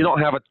 you don't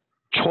have a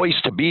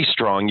choice to be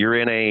strong. You're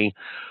in a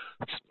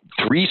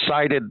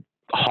 3-sided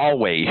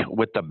hallway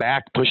with the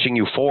back pushing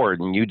you forward,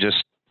 and you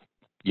just,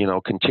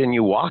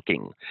 continue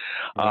walking.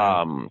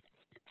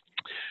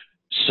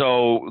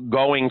 So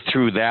going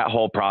through that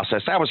whole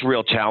process, that was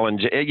real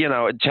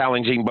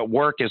challenging, but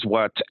work is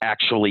what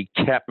actually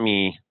kept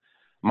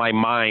my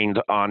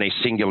mind on a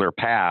singular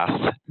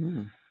path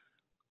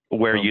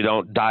where you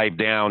don't dive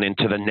down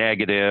into the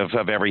negative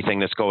of everything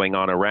that's going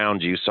on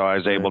around you. So I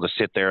was able to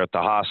sit there at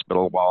the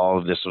hospital while all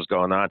of this was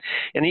going on.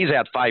 And he's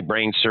had 5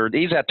 brain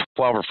surgeries. He's had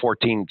 12 or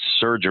 14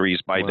 surgeries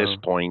by this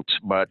point.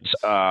 But,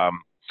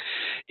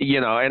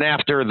 and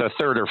after the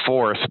 3rd or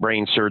 4th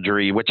brain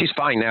surgery, which he's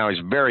fine now, he's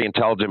a very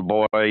intelligent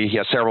boy. He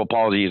has cerebral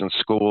palsy. He's in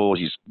school.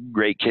 He's a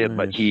great kid,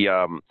 but he,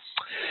 going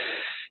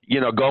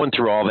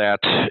through all that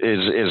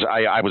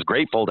I was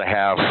grateful to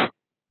have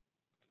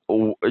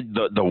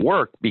the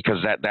work, because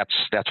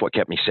that's what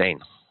kept me sane.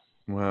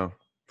 Wow.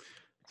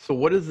 So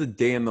what is the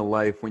day in the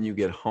life when you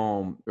get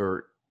home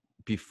or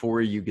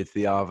before you get to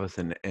the office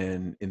and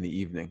in the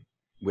evening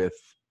with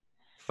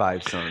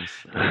 5 sons?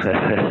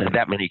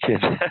 That many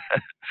kids.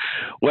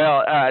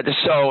 Well,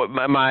 so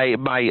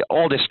my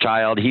oldest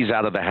child, he's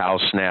out of the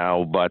house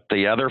now, but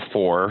the other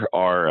 4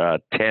 are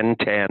 10,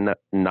 10,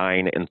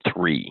 9, and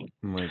 3.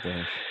 Oh my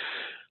gosh.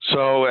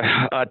 So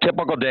a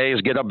typical day is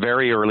get up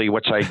very early,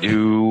 which I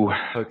do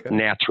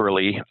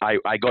naturally.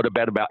 I go to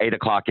bed about 8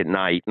 o'clock at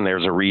night, and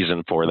there's a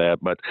reason for that.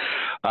 But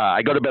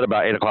I go to bed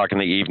about 8 o'clock in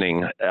the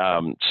evening,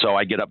 so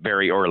I get up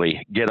very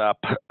early. Get up.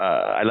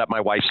 I let my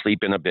wife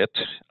sleep in a bit.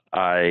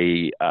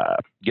 I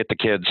get the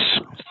kids,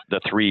 the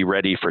 3,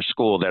 ready for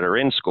school that are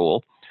in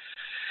school.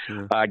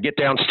 Get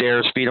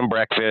downstairs, feed them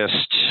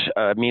breakfast.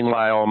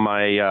 Meanwhile,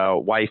 my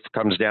wife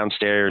comes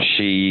downstairs.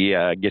 She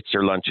gets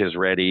their lunches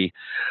ready.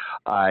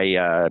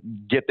 I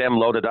get them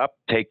loaded up,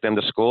 take them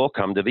to school,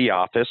 come to the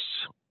office,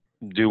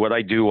 do what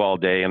I do all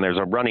day. And there's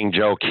a running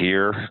joke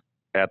here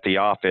at the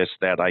office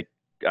that I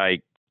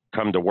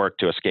come to work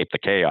to escape the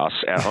chaos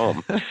at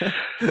home.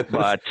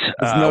 But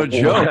it's no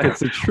joke. It's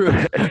the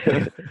truth.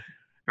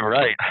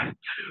 Right.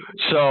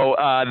 So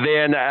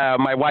then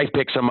my wife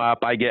picks them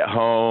up. I get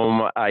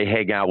home. I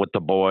hang out with the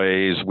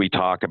boys. We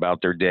talk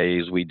about their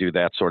days. We do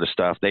that sort of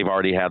stuff. They've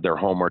already had their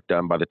homework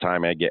done by the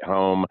time I get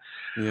home.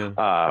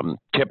 Yeah.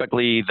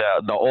 Typically,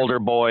 the older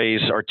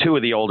boys, or 2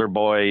 of the older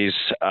boys,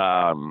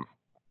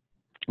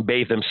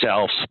 bathe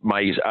themselves.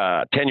 My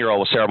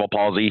 10-year-old with cerebral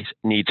palsy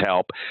needs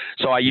help,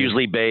 so I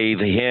usually bathe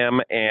him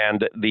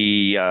and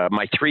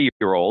my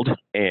 3-year-old,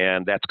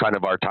 and that's kind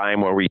of our time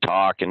where we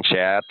talk and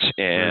chat.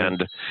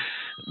 And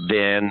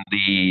then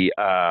the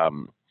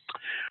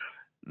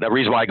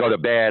reason why I go to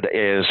bed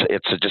is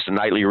it's just a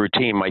nightly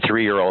routine. My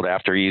 3-year-old,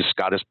 after he's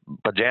got his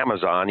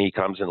pajamas on, he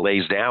comes and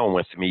lays down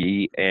with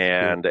me.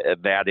 And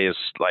that is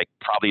like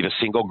probably the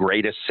single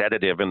greatest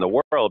sedative in the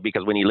world,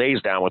 because when he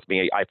lays down with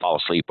me, I fall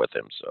asleep with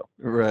him. So,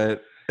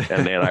 right.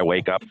 And then I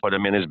wake up, put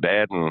him in his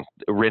bed, and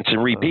rinse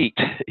and repeat,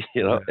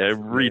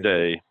 every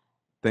day.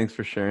 Thanks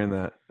for sharing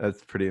that.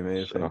 That's pretty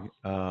amazing.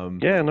 So,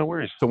 yeah, no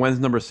worries. So when's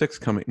number 6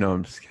 coming? No,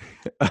 I'm just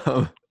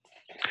kidding.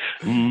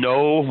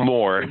 No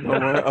more.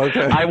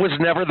 Okay. I was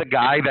never the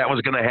guy that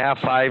was going to have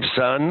 5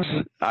 sons.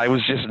 I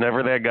was just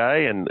never that guy.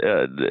 And,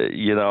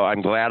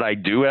 I'm glad I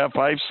do have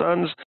 5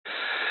 sons.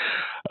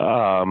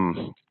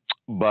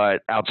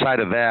 But outside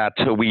of that,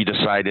 we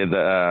decided,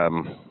 that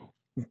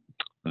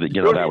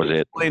was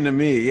it. Explain to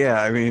me.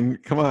 Yeah. I mean,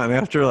 come on.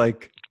 After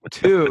like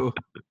 2.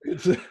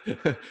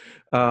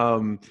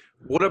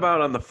 What about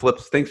on the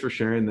flips? Thanks for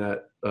sharing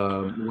that,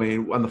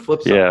 Wayne. On the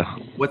flip side,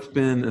 what's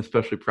been an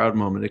especially proud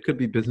moment? It could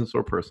be business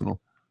or personal.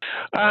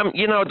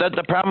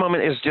 The proud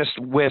moment is just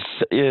with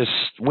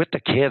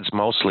the kids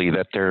mostly,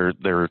 that they're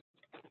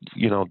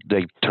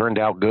they turned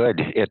out good.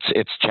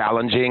 It's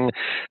challenging,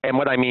 and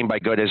what I mean by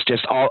good is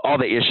just all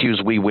the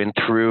issues we went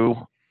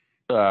through,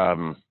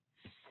 from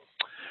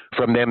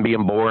them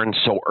being born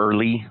so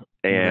early.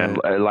 And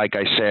like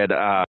I said,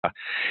 they're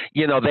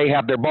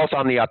both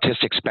on the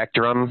autistic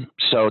spectrum.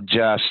 So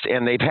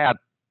and they've had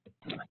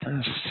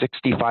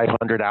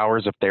 6,500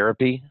 hours of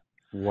therapy.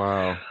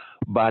 Wow.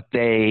 But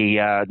they've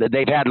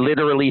had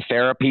literally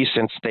therapy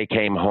since they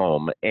came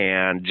home.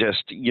 And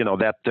just,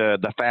 that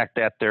the fact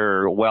that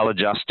they're well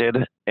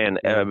adjusted and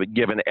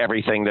given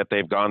everything that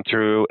they've gone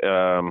through,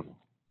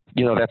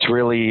 that's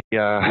really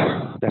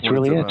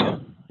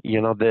it.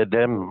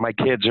 My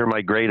kids are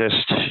my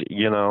greatest,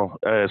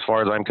 as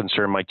far as I'm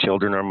concerned, my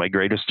children are my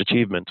greatest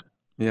achievement.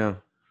 Yeah.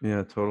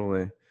 Yeah,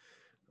 totally.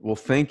 Well,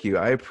 thank you.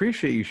 I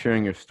appreciate you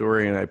sharing your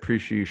story, and I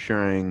appreciate you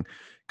sharing,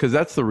 because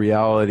that's the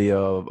reality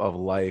of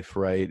life,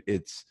 right?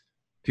 It's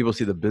people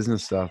see the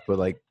business stuff, but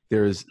like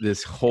there's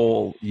this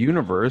whole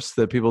universe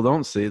that people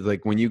don't see. It's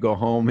like when you go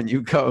home and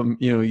you come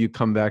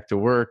back to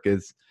work,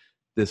 it's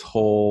this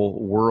whole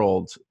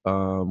world,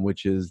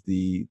 which is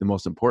the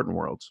most important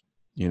world.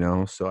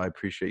 So I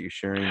appreciate you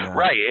sharing that.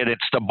 Right. And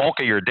it's the bulk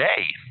of your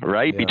day,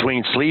 right? Yeah.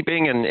 Between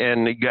sleeping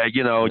and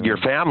your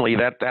family,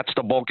 that's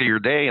the bulk of your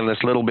day. And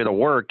this little bit of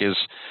work is,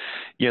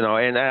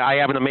 and I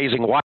have an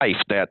amazing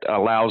wife that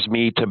allows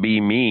me to be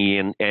me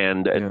and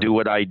do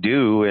what I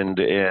do.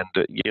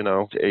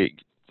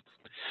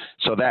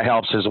 So that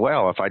helps as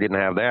well. If I didn't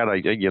have that,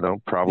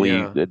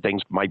 probably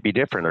things might be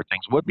different, or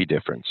things would be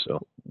different.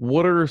 So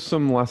what are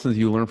some lessons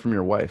you learned from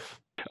your wife?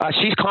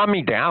 She's calmed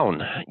me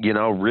down,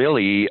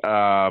 really.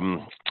 I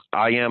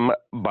am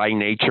by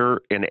nature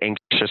an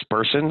anxious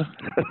person.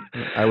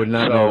 I would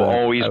not so know that.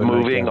 Always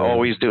moving,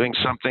 always doing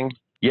something.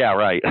 Yeah,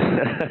 right.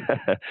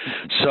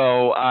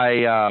 So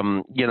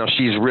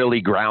she's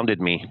really grounded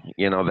me.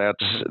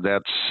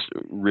 That's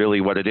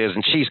really what it is.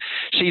 And she's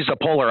the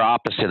polar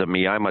opposite of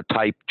me. I'm a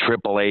type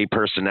AAA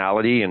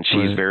personality, and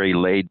she's very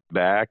laid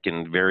back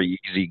and very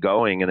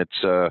easygoing. And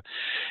it's a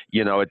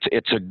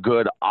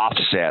good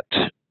offset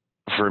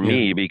for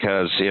me,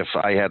 because if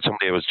I had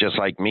somebody that was just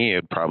like me,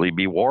 it'd probably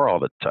be war all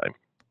the time.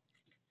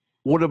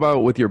 What about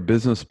with your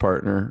business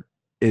partner?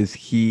 Is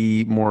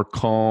he more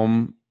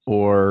calm,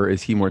 or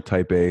is he more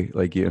type A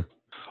like you?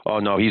 Oh,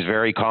 no, he's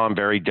very calm,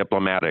 very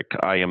diplomatic.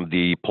 I am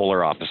the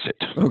polar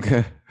opposite.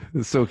 Okay.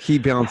 So he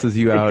balances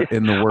you out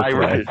in the work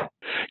life.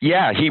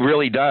 Yeah, he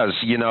really does.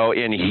 You know,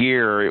 in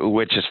here,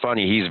 which is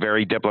funny, he's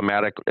very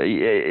diplomatic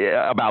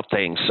about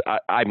things.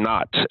 I'm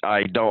not.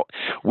 I don't.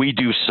 We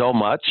do so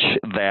much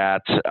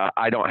that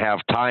I don't have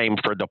time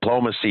for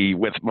diplomacy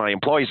with my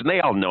employees, and they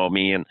all know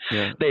me, and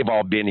they've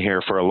all been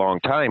here for a long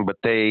time. But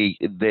they,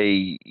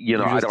 you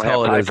know, I don't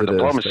have time for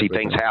diplomacy.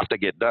 Things have to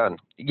get done.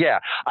 Yeah,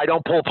 I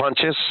don't pull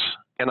punches,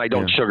 and I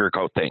don't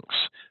sugarcoat things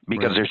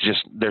because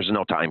there's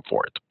no time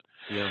for it.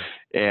 Yeah.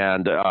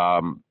 And,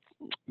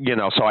 you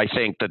know, so I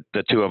think that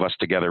the two of us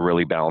together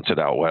really balance it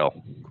out well.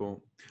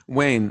 Cool.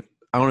 Wayne,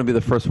 I want to be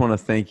the first one to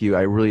thank you.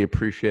 I really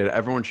appreciate it.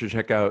 Everyone should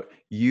check out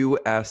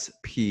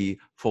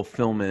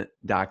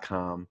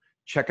USPFulfillment.com.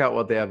 Check out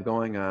what they have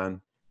going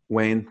on.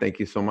 Wayne, thank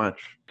you so much.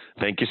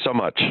 Thank you so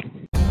much.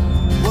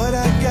 What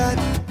I got,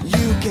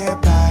 you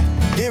can't buy.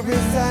 It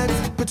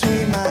resides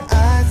between my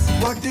eyes.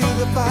 Walked through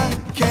the fire,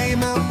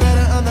 came out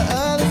better on the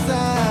other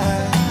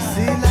side.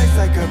 See, life's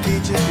like a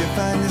beach if you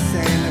find the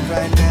sand. And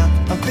right now,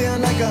 I'm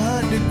feeling like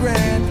 $100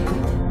 grand.